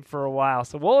this game for a while,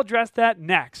 so we'll address that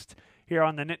next here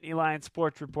on the Nittany Lion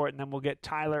Sports Report, and then we'll get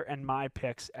Tyler and my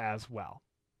picks as well.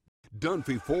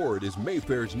 Dunphy Ford is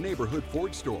Mayfair's neighborhood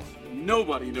Ford store.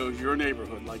 Nobody knows your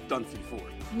neighborhood like Dunphy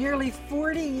Ford. Nearly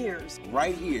 40 years.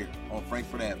 Right here on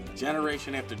Frankfort Avenue.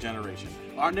 Generation after generation.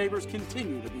 Our neighbors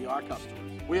continue to be our customers.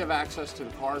 We have access to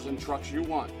the cars and trucks you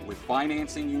want with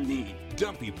financing you need.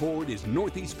 Dunphy Ford is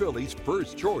Northeast Philly's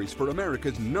first choice for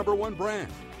America's #1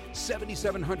 brand.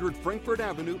 7700 Frankfort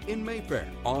Avenue in Mayfair.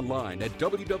 Online at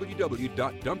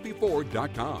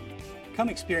www.dunphyford.com. Come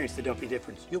experience the Dunphy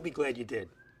difference. You'll be glad you did.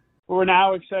 We're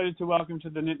now excited to welcome to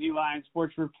the Nittany Lion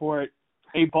Sports Report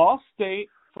a Ball State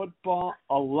football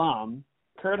alum,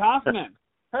 Curt Hoffman.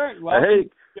 Curt, welcome to the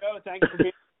show. Thanks for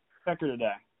being the picker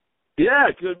today. Yeah,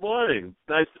 good morning.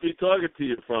 Nice to be talking to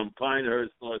you from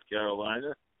Pinehurst, North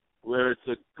Carolina, where it's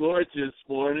a gorgeous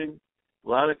morning. A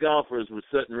lot of golfers were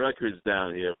setting records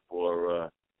down here for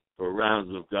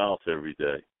rounds of golf every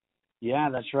day. Yeah,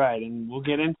 that's right, and we'll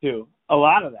get into a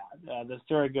lot of that. The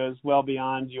story goes well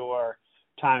beyond your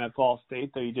time at Ball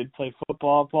State, though you did play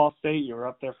football at Ball State. You were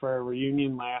up there for a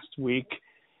reunion last week.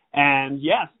 And,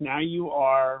 yes, now you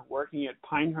are working at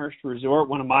Pinehurst Resort,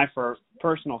 one of my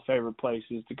personal favorite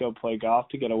places to go play golf,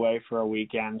 to get away for a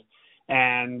weekend.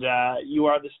 And you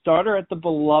are the starter at the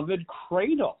beloved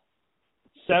Cradle.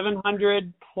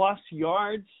 700-plus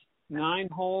yards, 9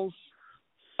 holes,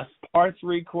 a par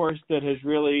 3 course that has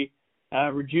really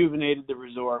rejuvenated the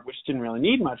resort, which didn't really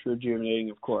need much rejuvenating,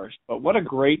 of course. But what a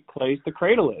great place the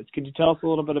Cradle is. Could you tell us a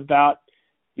little bit about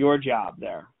your job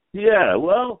there? Yeah,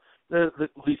 well, the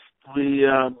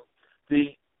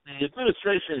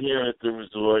administration here at the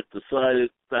resort decided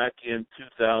back in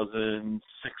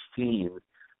 2016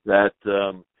 that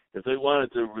if they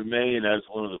wanted to remain as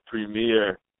one of the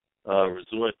premier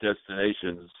resort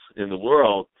destinations in the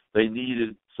world, they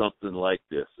needed something like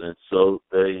this. And so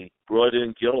they brought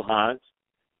in Gehlhaus,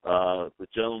 the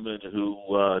gentleman who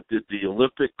did the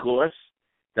Olympic course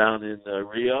down in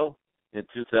Rio in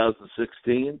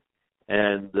 2016.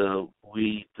 And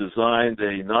we designed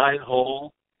a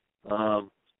 9-hole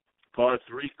par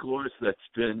 3 course that's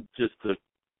been just a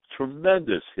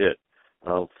tremendous hit,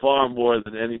 far more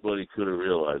than anybody could have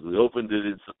realized. We opened it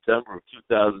in September of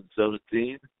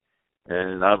 2017.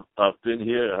 And I've been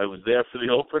here. I was there for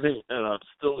the opening, and I'm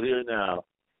still here now.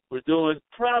 We're doing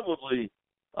probably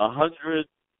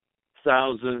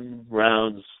 100,000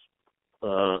 rounds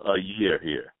a year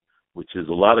here, which is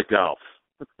a lot of golf.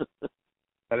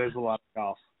 That is a lot of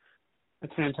golf.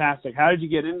 That's fantastic. How did you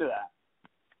get into that?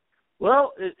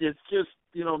 Well, it's just,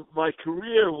 my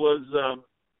career was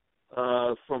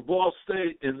from Ball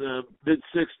State in the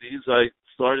mid-'60s. I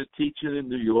started teaching in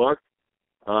New York.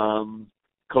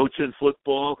 Coaching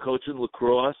football, coaching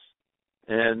lacrosse,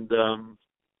 and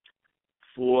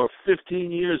for 15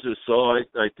 years or so,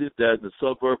 I did that in the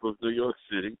suburb of New York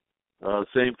City,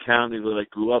 same county that I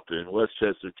grew up in,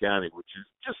 Westchester County, which is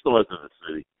just north of the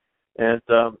city. And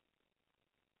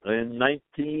in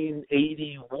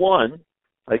 1981,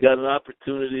 I got an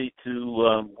opportunity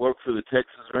to work for the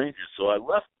Texas Rangers, so I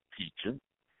left teaching,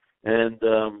 and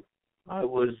I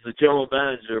was the general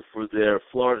manager for their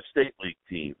Florida State League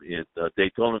team in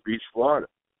Daytona Beach, Florida.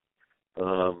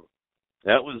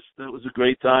 That was a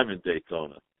great time in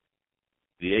Daytona.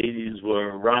 The 80s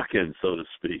were rocking, so to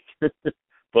speak.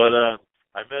 But I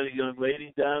met a young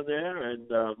lady down there, and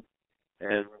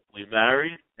we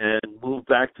married and moved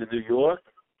back to New York,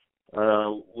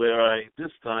 where I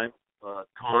this time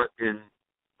taught in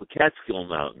the Catskill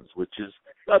Mountains, which is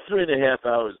about 3.5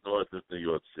 hours north of New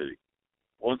York City.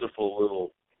 Wonderful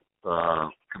little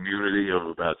community of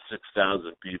about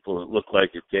 6,000 people. It looked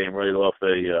like it came right off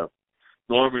a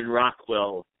Norman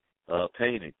Rockwell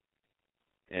painting.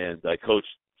 And I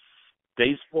coached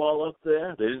baseball up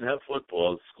there. They didn't have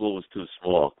football. The school was too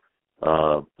small.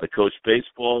 I coached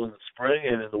baseball in the spring,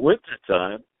 and in the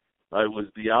wintertime, I was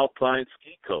the alpine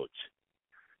ski coach.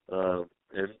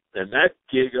 and that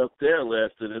gig up there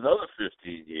lasted another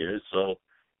 15 years. So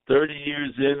 30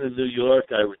 years in New York,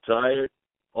 I retired,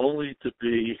 only to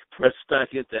be pressed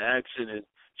back into action in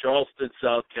Charleston,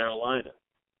 South Carolina,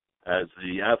 as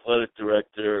the athletic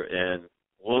director and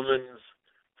women's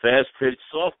fast-pitch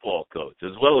softball coach,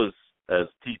 as well as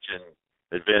teaching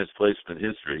advanced placement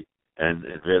history and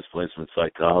advanced placement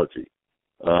psychology.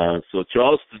 So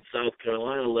Charleston, South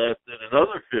Carolina lasted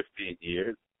another 15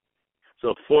 years.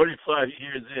 So 45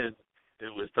 years in, it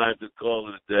was time to call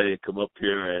it a day and come up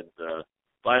here and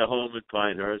buy a home in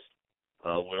Pinehurst,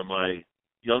 where my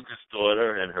youngest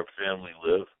daughter and her family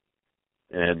live.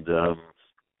 And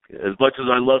as much as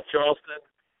I love Charleston,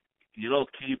 you don't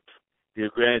keep your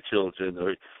grandchildren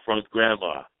or from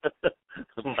grandma.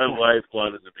 My wife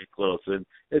wanted to be close, and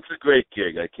it's a great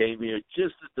gig. I came here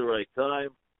just at the right time.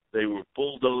 They were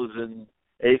bulldozing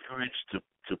acreage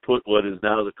to put what is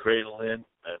now the Cradle in,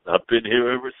 and I've been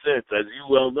here ever since. As you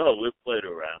well know, we've played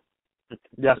around.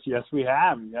 Yes, we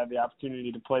have. We had the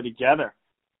opportunity to play together.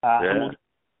 And we'll get to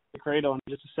the Cradle in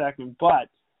just a second, but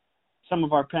some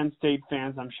of our Penn State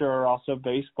fans, I'm sure, are also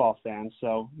baseball fans.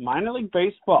 So minor league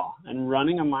baseball and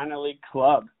running a minor league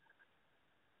club.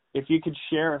 If you could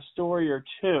share a story or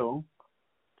two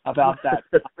about that,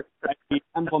 might be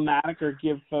emblematic or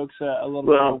give folks a little.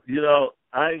 Well, you know,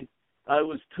 I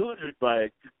was tutored by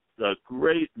a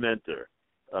great mentor.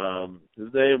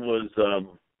 His name was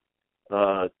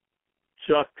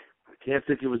Chuck. I can't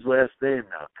think of his last name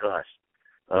now.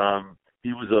 Gosh,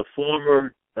 he was a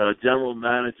former general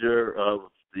manager of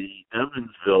the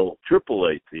Evansville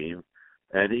AAA team,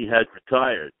 and he had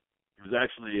retired. He was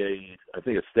actually I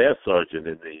think a staff sergeant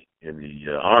in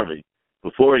the Army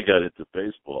before he got into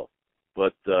baseball.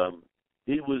 But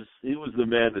he was the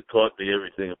man that taught me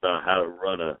everything about how to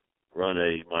run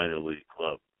a minor league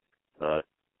club.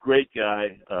 Great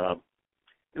guy.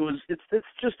 It's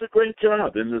just a great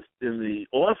job. In the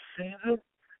off season,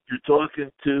 you're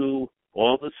talking to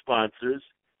all the sponsors,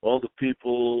 all the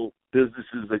people,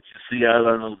 businesses that you see out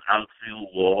on those outfield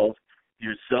walls.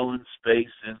 You're selling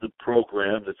space in the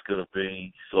program that's going to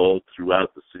be sold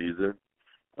throughout the season.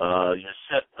 You're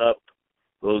setting up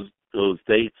those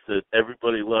dates that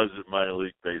everybody loves in minor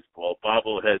league baseball: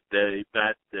 bobblehead day,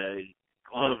 bat day,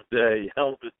 glove day,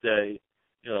 helmet day.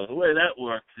 You know, the way that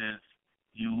works is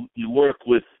you work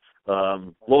with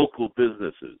local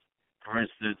businesses. For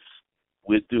instance,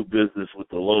 we'd do business with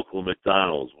the local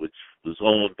McDonald's, which was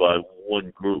owned by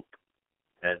one group.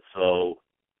 And so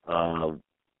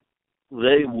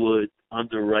they would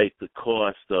underwrite the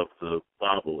cost of the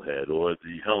bobblehead or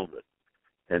the helmet.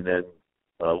 And then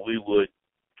we would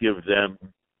give them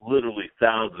literally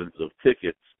thousands of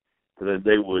tickets, and then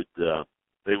they would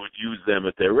use them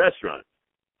at their restaurant.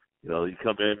 You know, you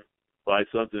come in, buy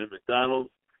something at McDonald's,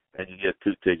 and you get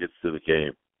 2 tickets to the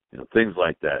game. You know, things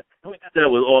like that. And we did that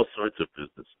with all sorts of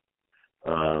businesses.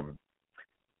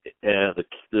 And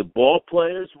the ball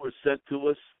players were sent to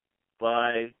us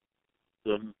by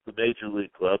the Major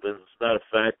League Club. And as a matter of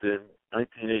fact, in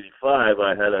 1985,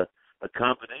 I had a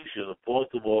combination of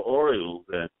Baltimore Orioles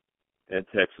and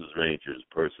Texas Rangers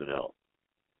personnel.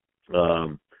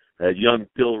 Had young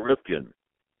Bill Ripken,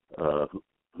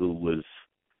 who was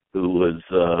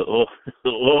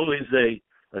always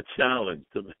a challenge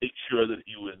to make sure that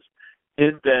he was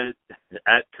in bed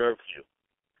at curfew.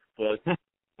 But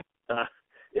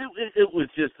it was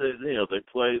just they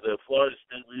play the Florida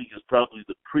State League is probably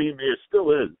the premier,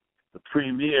 still is the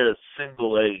premier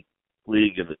single A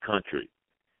league in the country.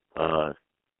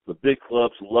 The big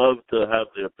clubs love to have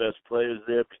their best players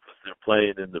there because they're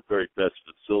playing in the very best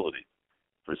facility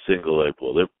for single A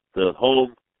ball. The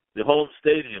home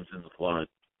stadiums in the Florida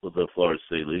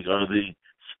State League are the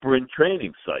spring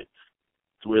training sites.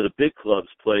 It's where the big clubs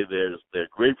play their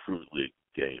Grapefruit League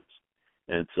games.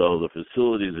 And so the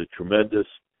facilities are tremendous,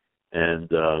 and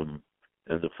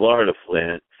the Florida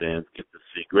fans get to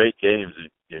see great games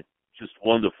in just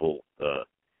wonderful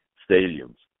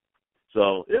stadiums.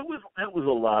 So it was a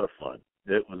lot of fun.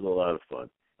 It was a lot of fun.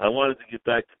 I wanted to get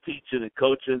back to teaching and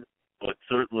coaching, but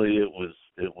certainly it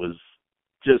was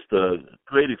just a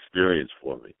great experience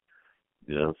for me.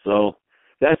 You know, so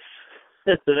that's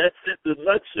it in a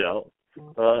nutshell.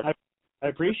 I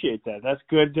appreciate that. That's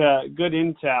good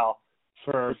intel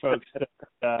for folks that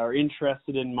are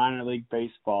interested in minor league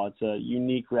baseball. It's a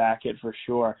unique racket for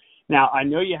sure. Now, I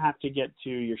know you have to get to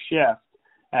your shift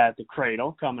at the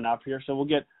Cradle coming up here, so we'll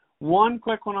get one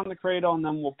quick one on the Cradle, and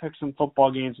then we'll pick some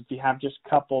football games if you have just a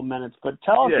couple minutes. But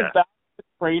tell us about the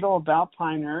Cradle, about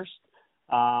Pinehurst,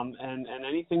 and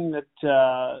anything that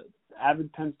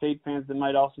avid Penn State fans that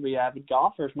might also be avid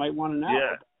golfers might want to know.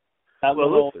 Yeah.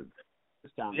 Listen,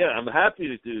 Yeah, I'm happy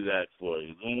to do that for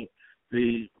you.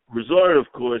 The resort,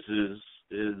 of course,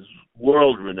 is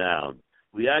world-renowned.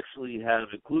 We actually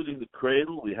have, including the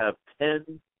Cradle, we have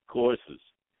 10 courses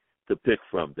to pick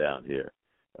from down here.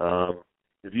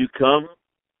 If you come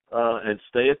and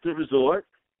stay at the resort,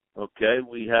 okay,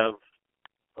 we have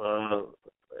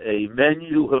a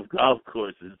menu of golf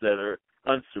courses that are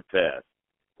unsurpassed.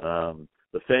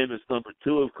 The famous number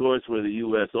 2, of course, where the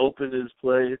U.S. Open is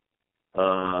played.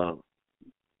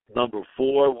 Number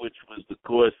 4, which was the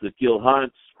course that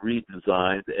Gehlhaus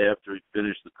redesigned after he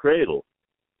finished the Cradle.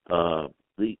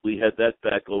 We had that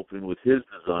back open with his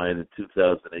design in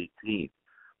 2018.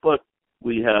 But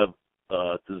we have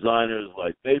designers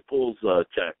like Maples,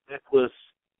 Jack Nicklaus,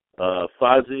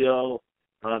 Fazio.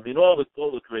 I mean, all the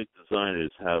great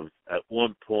designers have at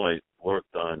one point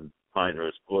worked on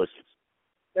Pinehurst courses.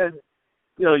 And,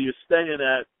 you know, you're staying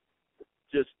at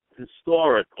just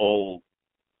historic old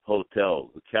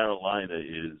hotels. The Carolina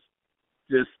is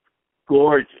just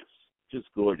gorgeous,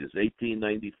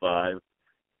 1895,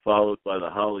 followed by the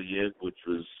Holly Inn, which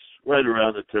was right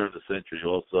around the turn of the century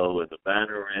also, and the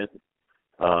Banner Inn.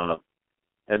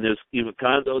 And there's even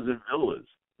condos and villas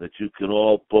that you can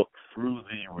all book through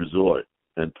the resort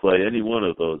and play any one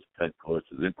of those 10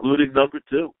 courses, including number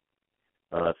 2.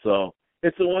 So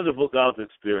it's a wonderful golf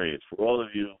experience for all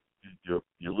of you, your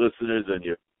listeners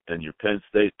and your Penn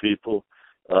State people.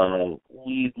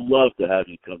 We'd love to have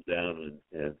you come down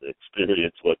and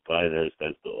experience what Pinehurst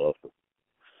has to offer.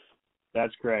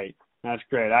 That's great.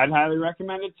 I'd highly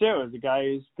recommend it too. As a guy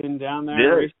who's been down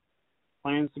there,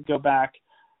 plans to go back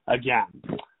again.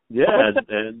 Yeah,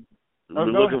 and we're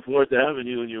looking forward to having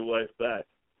you and your wife back.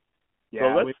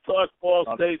 Yeah, so let's talk Ball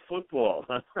State football.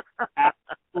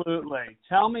 Absolutely.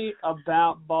 Tell me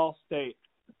about Ball State.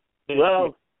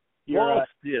 Well, Ball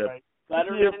State. Right.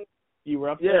 Letterman, you were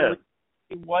up there.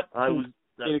 What I was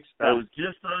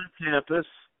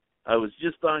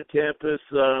just on campus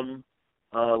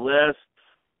last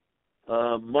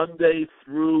Monday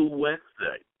through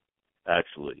Wednesday,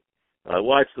 actually. I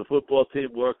watched the football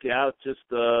team work out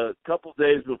just a couple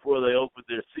days before they opened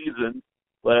their season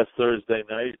last Thursday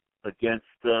night against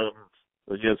I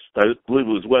believe it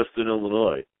was Western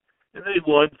Illinois. And they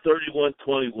won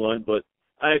 31-21, but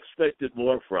I expected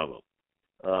more from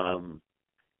them.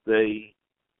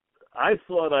 I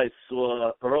thought I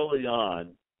saw early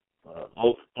on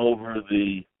over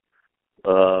the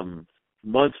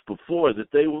months before that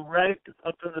they were ranked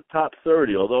up in the top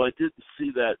 30, although I didn't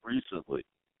see that recently.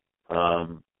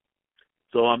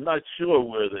 So I'm not sure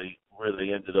where they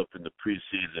ended up in the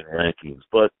preseason rankings,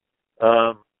 but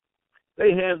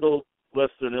they handled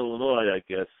Western Illinois, I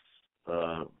guess,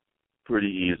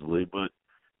 pretty easily. But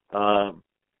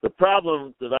the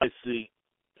problem that I see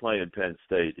playing Penn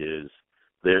State is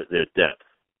their depth.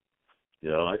 You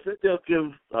know, I think they'll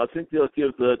give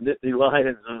the Nittany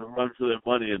Lions a run for their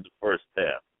money in the first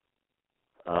half.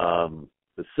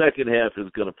 The second half is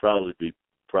going to probably be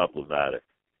problematic.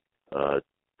 I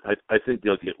think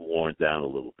they'll get worn down a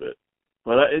little bit,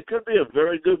 but it could be a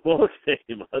very good ball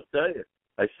game. I'll tell you.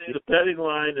 I see the betting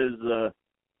line is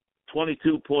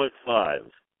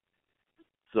 22.5.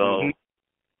 So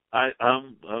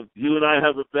you and I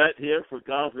have a bet here for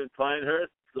golf in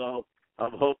Pinehurst. So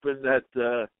I'm hoping that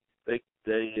the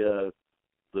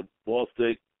Ball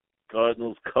State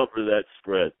Cardinals cover that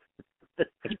spread.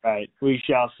 That's right. We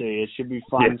shall see. It should be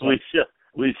fun. Yes,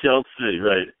 we shall see,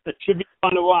 right. It should be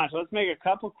fun to watch. Let's make a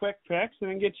couple quick picks and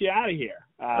then get you out of here.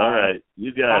 All right.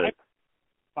 You got it.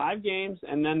 5 games,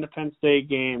 and then the Penn State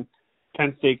game.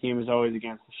 Penn State game is always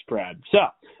against the spread.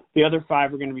 So the other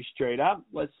 5 are going to be straight up.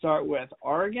 Let's start with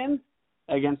Oregon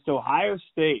against Ohio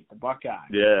State, the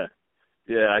Buckeyes. Yeah.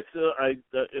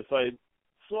 If I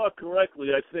saw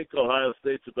correctly, I think Ohio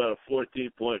State's about a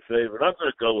 14-point favorite. I'm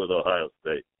going to go with Ohio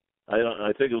State.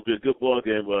 I think it'll be a good ball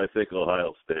game, but I think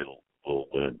Ohio State will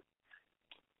win.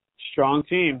 Strong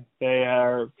team. They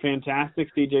are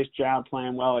fantastic. C.J. Stroud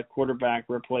playing well at quarterback,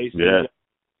 replacing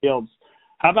Fields.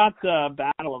 How about the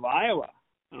Battle of Iowa,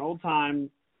 an old-time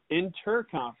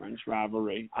inter-conference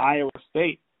rivalry, Iowa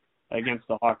State against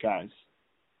the Hawkeyes?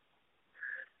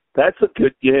 That's a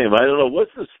good game. I don't know.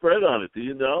 What's the spread on it? Do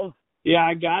you know? Yeah,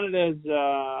 I got it as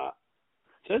it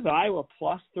says Iowa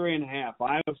plus 3.5.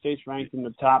 Iowa State's ranked in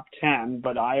the top 10,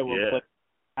 but Iowa played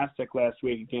fantastic last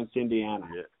week against Indiana.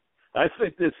 Yeah. I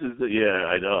think this is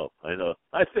I know.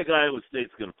 I think Iowa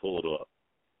State's going to pull it off.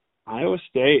 Iowa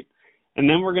State. And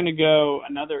then we're going to go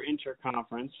another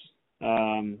interconference,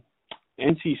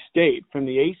 NC State from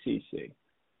the ACC.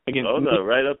 Against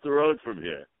right up the road from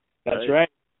here. That's right.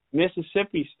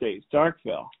 Mississippi State,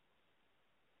 Starkville.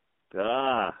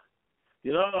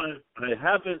 I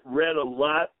haven't read a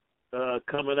lot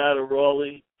coming out of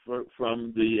Raleigh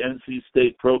from the NC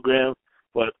State program,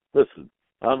 but listen,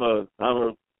 I'm a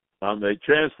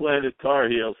transplanted Tar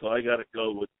Heel, so I got to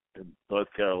go with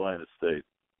North Carolina State.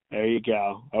 There you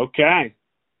go. Okay,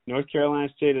 North Carolina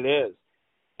State it is,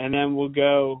 and then we'll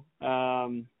go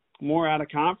more out of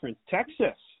conference.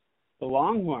 Texas, the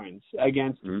Longhorns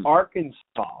against Arkansas.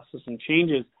 So some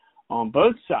changes on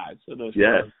both sides of those.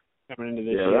 Yes. Coming into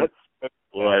this year.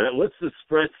 What's the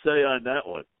spread say on that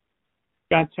one?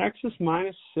 Got Texas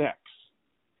 -6.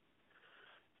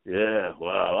 Yeah,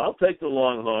 wow. I'll take the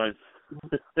Longhorns.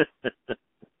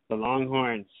 The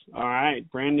Longhorns. All right.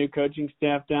 Brand new coaching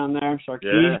staff down there. Sarkis.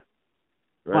 Yeah.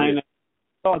 Playing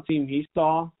a team he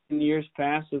saw in years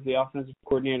past as the offensive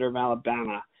coordinator of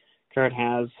Alabama. Curt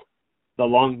has the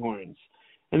Longhorns.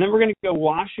 And then we're going to go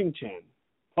Washington,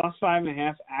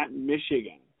 +5.5 at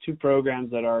Michigan. Two programs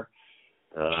that are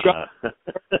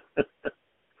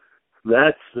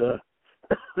that's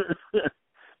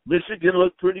Michigan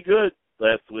looked pretty good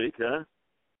last week, huh?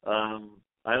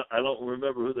 I don't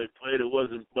remember who they played. It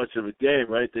wasn't much of a game,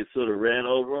 right? They sort of ran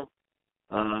over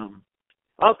them.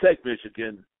 I'll take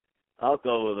Michigan. I'll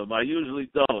go with them. I usually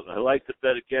don't. I like to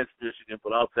bet against Michigan,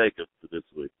 but I'll take them for this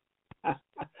week.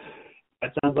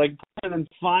 That sounds like fun. And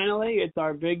finally, it's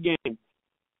our big game.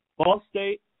 Ball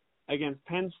State against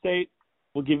Penn State.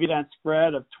 We'll give you that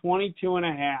spread of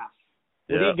 22.5.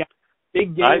 What do you got?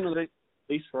 Big game, at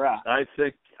least for us. I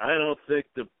don't think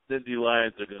the Nittany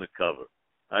Lions are going to cover.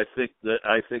 I think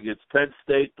it's Penn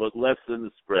State, but less than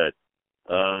the spread.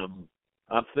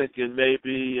 I'm thinking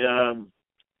maybe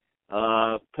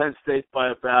Penn State by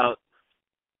about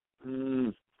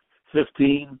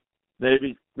 15,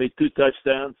 maybe 2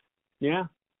 touchdowns. Yeah.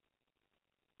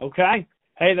 Okay.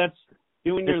 Hey, that's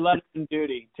doing your letterman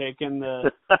duty, taking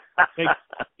the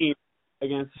team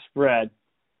against the spread.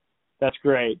 That's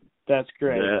great. That's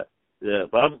great. Yeah.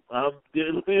 But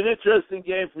it'll be an interesting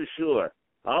game for sure.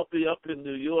 I'll be up in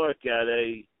New York at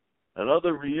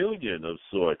another reunion of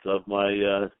sorts of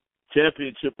my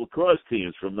championship lacrosse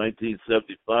teams from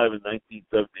 1975 and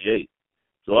 1978.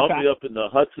 So I'll be up in the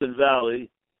Hudson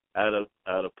Valley at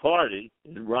a party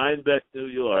in Rhinebeck, New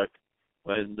York,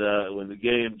 when the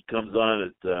game comes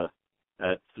on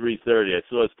at 3:30. I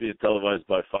saw it's being televised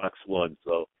by Fox 1,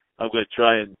 so I'm going to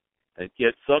try and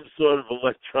get some sort of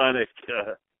electronic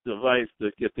device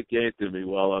to get the game to me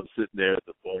while I'm sitting there at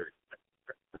the party.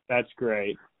 That's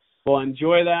great. Well,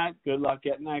 enjoy that. Good luck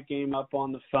getting that game up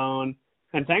on the phone.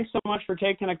 And thanks so much for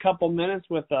taking a couple minutes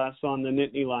with us on the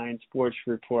Nittany Lion Sports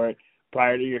Report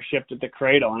prior to your shift at the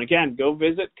Cradle. And again, go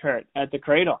visit Curt at the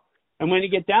Cradle. And when you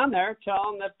get down there,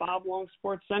 tell him that Bob Long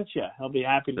Sports sent you. He'll be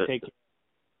happy to take you.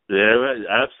 Yeah, right.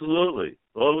 Absolutely.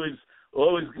 Always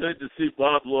good to see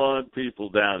Bob Long people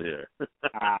down here.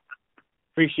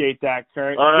 Appreciate that,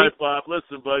 Curt. All right, Bob.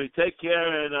 Listen, buddy, take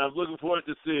care, and I'm looking forward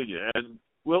to seeing you. And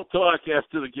we'll talk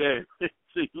after the game.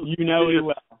 You know we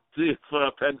will. See if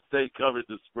Penn State covered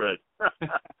the spread.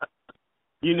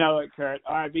 You know it, Curt.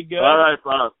 All right, be good. All right,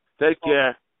 Bob. Take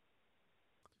care.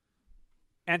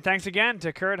 And thanks again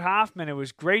to Curt Hoffman. It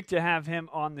was great to have him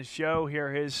on the show,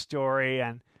 hear his story.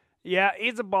 And, yeah,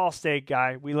 he's a Ball State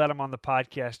guy. We let him on the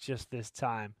podcast just this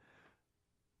time.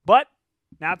 But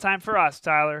now time for us,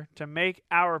 Tyler, to make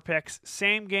our picks.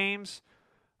 Same games.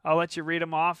 I'll let you read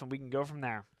them off, and we can go from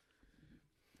there.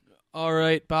 All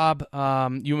right, Bob. You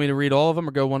want me to read all of them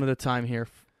or go one at a time here?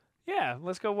 Yeah,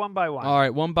 let's go one by one. All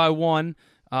right, one by one.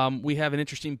 We have an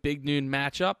interesting big noon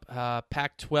matchup.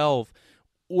 Pac-12,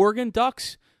 Oregon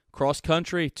Ducks,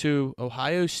 cross-country to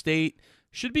Ohio State.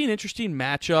 Should be an interesting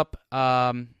matchup.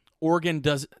 Oregon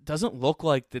doesn't look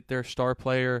like that their star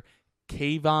player,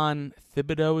 Kayvon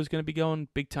Thibodeau, is going to be going.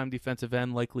 Big-time defensive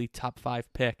end, likely top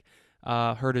 5 pick.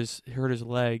 Hurt his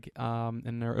leg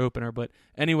in their opener. But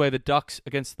anyway, the Ducks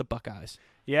against the Buckeyes.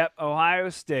 Yep, Ohio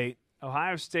State.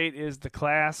 Ohio State is the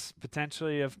class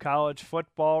potentially of college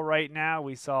football right now.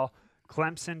 We saw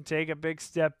Clemson take a big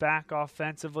step back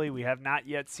offensively. We have not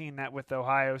yet seen that with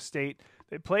Ohio State.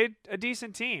 They played a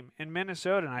decent team in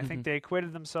Minnesota, and I think they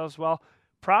acquitted themselves well.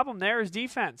 Problem there is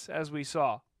defense, as we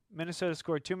saw. Minnesota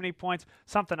scored too many points,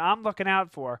 something I'm looking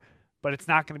out for, but it's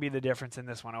not going to be the difference in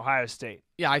this one, Ohio State.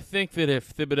 Yeah, I think that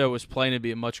if Thibodeau was playing, it'd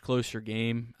be a much closer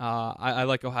game. I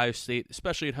like Ohio State,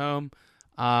 especially at home.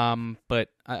 But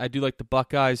I do like the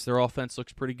Buckeyes. Their offense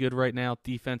looks pretty good right now.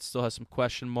 Defense still has some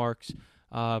question marks.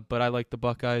 But I like the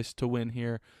Buckeyes to win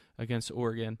here against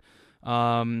Oregon. We're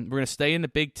going to stay in the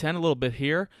Big Ten a little bit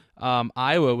here.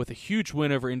 Iowa with a huge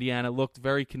win over Indiana. Looked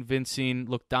very convincing,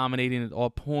 looked dominating at all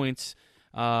points.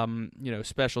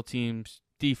 Special teams,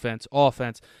 defense,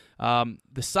 offense. The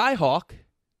Cyhawk,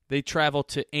 they travel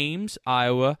to Ames,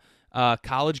 Iowa.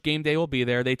 College game day will be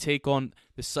there. They take on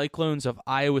the Cyclones of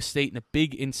Iowa State in a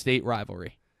big in-state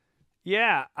rivalry.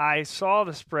 Yeah, I saw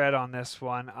the spread on this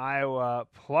one. Iowa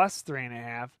plus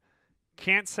 3.5.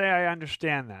 Can't say I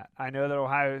understand that. I know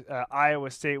that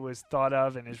Iowa State was thought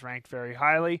of and is ranked very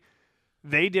highly.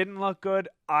 They didn't look good.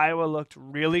 Iowa looked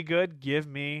really good. Give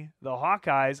me the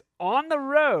Hawkeyes on the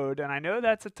road, and I know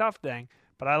that's a tough thing,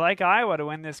 but I like Iowa to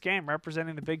win this game,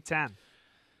 representing the Big Ten.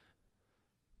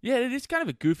 Yeah, it is kind of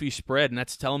a goofy spread, and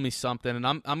that's telling me something. And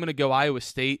I'm going to go Iowa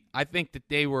State. I think that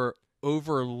they were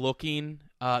overlooking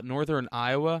Northern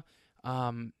Iowa,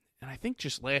 and I think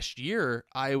just last year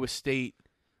Iowa State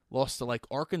lost to like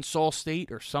Arkansas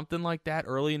State or something like that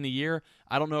early in the year.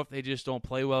 I don't know if they just don't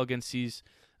play well against these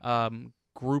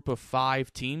group of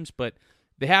 5 teams, but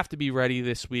they have to be ready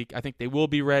this week. I think they will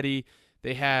be ready.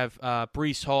 They have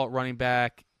Breece Hall at running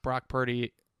back, Brock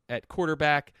Purdy at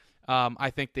quarterback.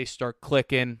 I think they start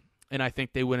clicking, and I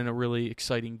think they win in a really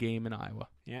exciting game in Iowa.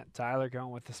 Yeah, Tyler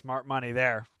going with the smart money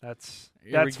there. That's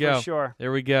for sure.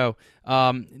 There we go.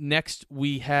 Next,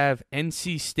 we have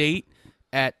NC State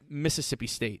at Mississippi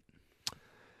State.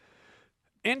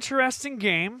 Interesting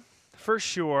game for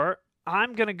sure.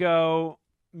 I'm going to go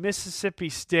Mississippi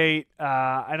State.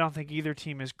 I don't think either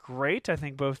team is great. I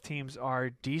think both teams are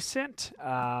decent.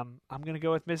 I'm going to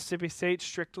go with Mississippi State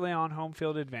strictly on home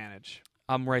field advantage.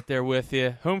 I'm right there with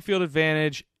you. Home field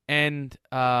advantage and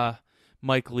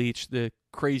Mike Leach, the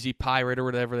crazy pirate or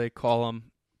whatever they call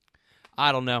him.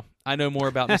 I don't know. I know more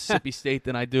about Mississippi State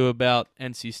than I do about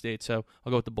NC State, so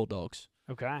I'll go with the Bulldogs.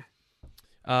 Okay.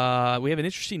 We have an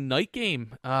interesting night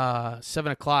game,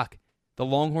 7 o'clock. The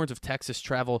Longhorns of Texas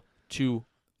travel to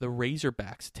the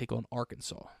Razorbacks to take on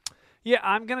Arkansas. Yeah,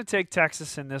 I'm going to take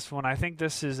Texas in this one. I think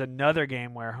this is another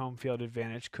game where home field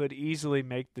advantage could easily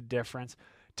make the difference.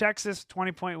 Texas,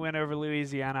 20-point win over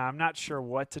Louisiana. I'm not sure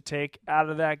what to take out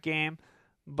of that game,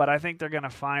 but I think they're going to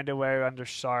find a way under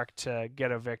Sark to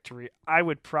get a victory. I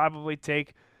would probably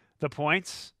take the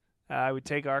points. I would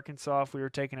take Arkansas if we were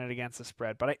taking it against the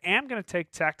spread. But I am going to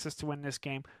take Texas to win this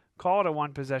game. Call it a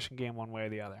one-possession game one way or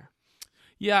the other.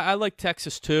 Yeah, I like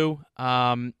Texas too,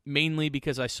 mainly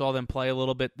because I saw them play a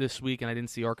little bit this week and I didn't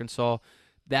see Arkansas.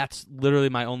 That's literally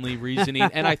my only reasoning.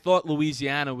 And I thought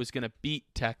Louisiana was going to beat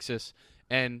Texas,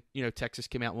 and Texas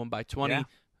came out and won by 20. Yeah.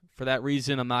 For that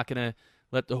reason, I'm not going to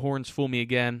let the horns fool me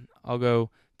again. I'll go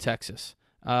Texas.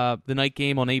 The night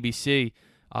game on ABC,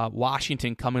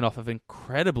 Washington coming off of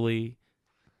incredibly,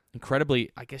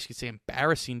 I guess you could say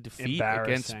embarrassing defeat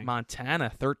against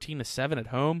Montana, 13-7 at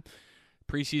home.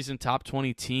 Preseason top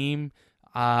 20 team.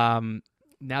 Now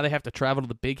they have to travel to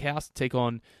the Big House to take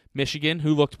on Michigan,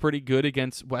 who looked pretty good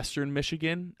against Western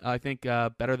Michigan. I think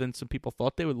better than some people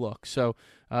thought they would look. So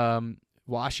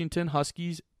Washington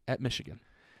Huskies at Michigan.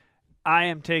 I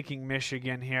am taking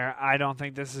Michigan here. I don't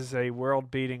think this is a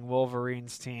world-beating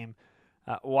Wolverines team.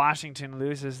 Washington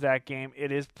loses that game.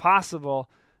 It is possible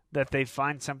that they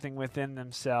find something within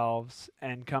themselves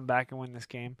and come back and win this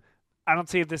game. I don't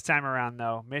see it this time around,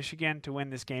 though. Michigan to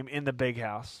win this game in the Big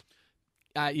House.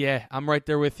 Yeah, I'm right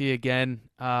there with you again.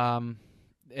 And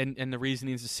the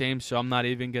reasoning is the same, so I'm not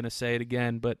even going to say it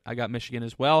again, but I got Michigan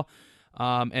as well.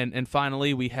 And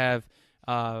finally, we have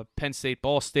Penn State,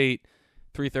 Ball State,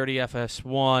 3:30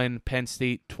 FS1. Penn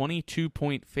State,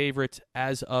 22-point favorites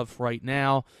as of right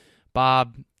now.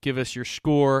 Bob, give us your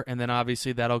score, and then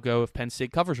obviously that'll go if Penn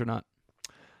State covers or not.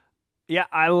 Yeah,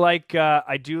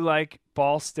 I do like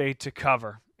Ball State to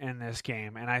cover in this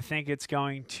game, and I think it's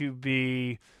going to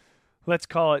be, let's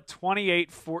call it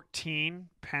 28-14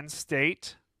 Penn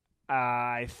State.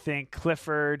 I think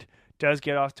Clifford does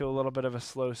get off to a little bit of a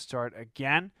slow start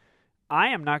again. I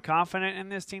am not confident in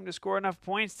this team to score enough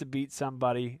points to beat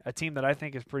somebody, a team that I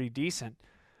think is pretty decent,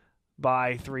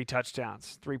 by 3+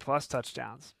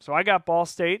 touchdowns. So I got Ball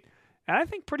State, and I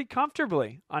think pretty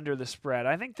comfortably under the spread.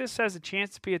 I think this has a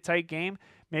chance to be a tight game.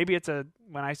 Maybe it's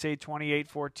when I say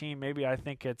 28-14, maybe I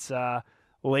think it's a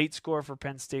late score for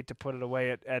Penn State to put it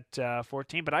away at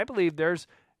 14. But I believe there's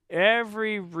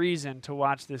every reason to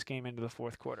watch this game into the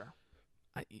fourth quarter.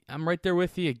 I'm right there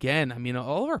with you again. I mean,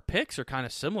 all of our picks are kind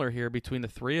of similar here between the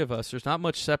three of us. There's not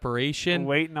much separation. We're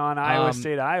waiting on Iowa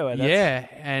State, Iowa. Yeah,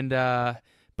 and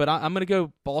but I'm going to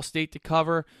go Ball State to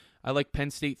cover. I like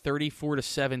Penn State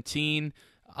 34-17.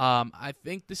 I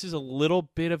think this is a little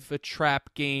bit of a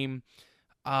trap game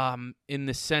in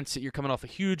the sense that you're coming off a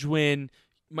huge win.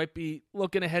 You might be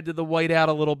looking ahead to the whiteout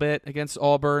a little bit against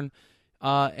Auburn.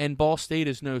 And Ball State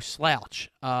is no slouch.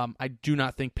 I do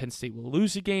not think Penn State will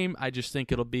lose a game. I just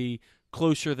think it'll be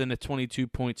closer than the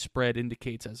 22-point spread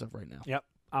indicates as of right now. Yep.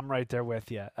 I'm right there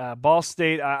with you. Ball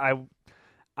State,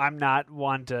 I'm not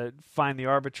one to find the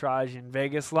arbitrage in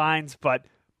Vegas lines, but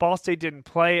Ball State didn't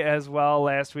play as well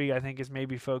last week, I think, as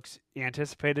maybe folks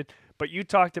anticipated. But you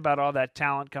talked about all that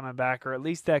talent coming back, or at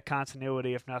least that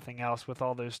continuity, if nothing else, with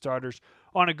all those starters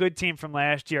on a good team from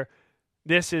last year.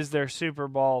 This is their Super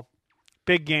Bowl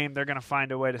big game. They're going to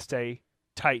find a way to stay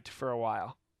tight for a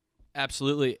while.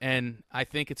 Absolutely, and I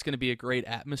think it's going to be a great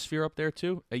atmosphere up there,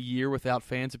 too. A year without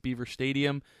fans at Beaver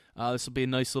Stadium. This will be a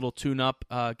nice little tune-up,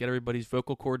 get everybody's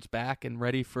vocal cords back and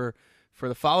ready for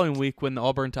the following week when the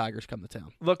Auburn Tigers come to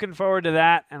town. Looking forward to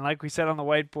that, and like we said on the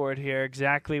whiteboard here,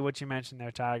 exactly what you mentioned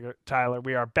there, Tyler.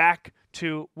 We are back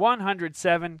to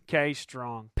 107K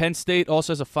strong. Penn State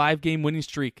also has a 5-game winning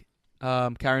streak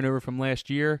carrying over from last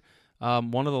year,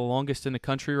 one of the longest in the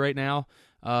country right now.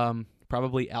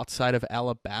 Probably outside of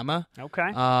Alabama.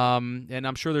 Okay. And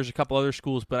I'm sure there's a couple other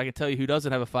schools, but I can tell you who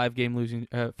doesn't have a 5-game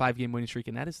winning streak,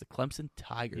 and that is the Clemson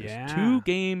Tigers. Yeah.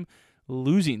 2-game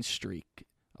losing streak.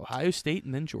 Ohio State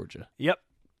and then Georgia. Yep.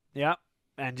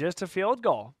 And just a field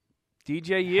goal.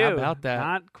 DJU. How about that?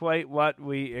 Not quite what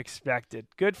we expected.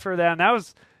 Good for them.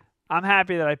 I'm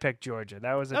happy that I picked Georgia.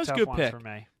 That was a tough good one pick for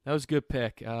me. That was a good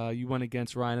pick. You went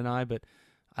against Ryan and I, but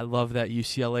I love that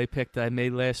UCLA pick that I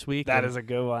made last week. That is a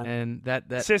good one. And that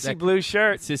Sissy blue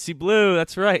shirt. Sissy blue,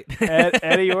 that's right.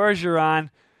 Eddie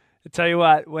Orgeron. I tell you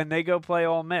what, when they go play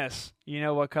Ole Miss, you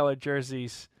know what color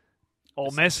jerseys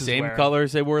Ole Miss is Same wearing.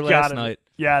 colors they wore last night.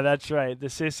 Yeah, that's right. The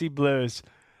Sissy Blues.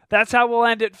 That's how we'll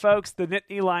end it, folks. The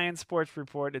Nittany Lion Sports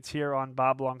Report. It's here on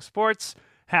Bob Long Sports,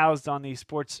 housed on the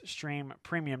Sports Stream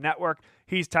Premium Network.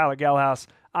 He's Tyler Gehlhaus.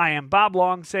 I am Bob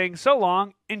Long saying so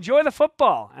long, enjoy the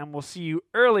football, and we'll see you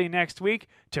early next week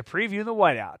to preview the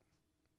whiteout.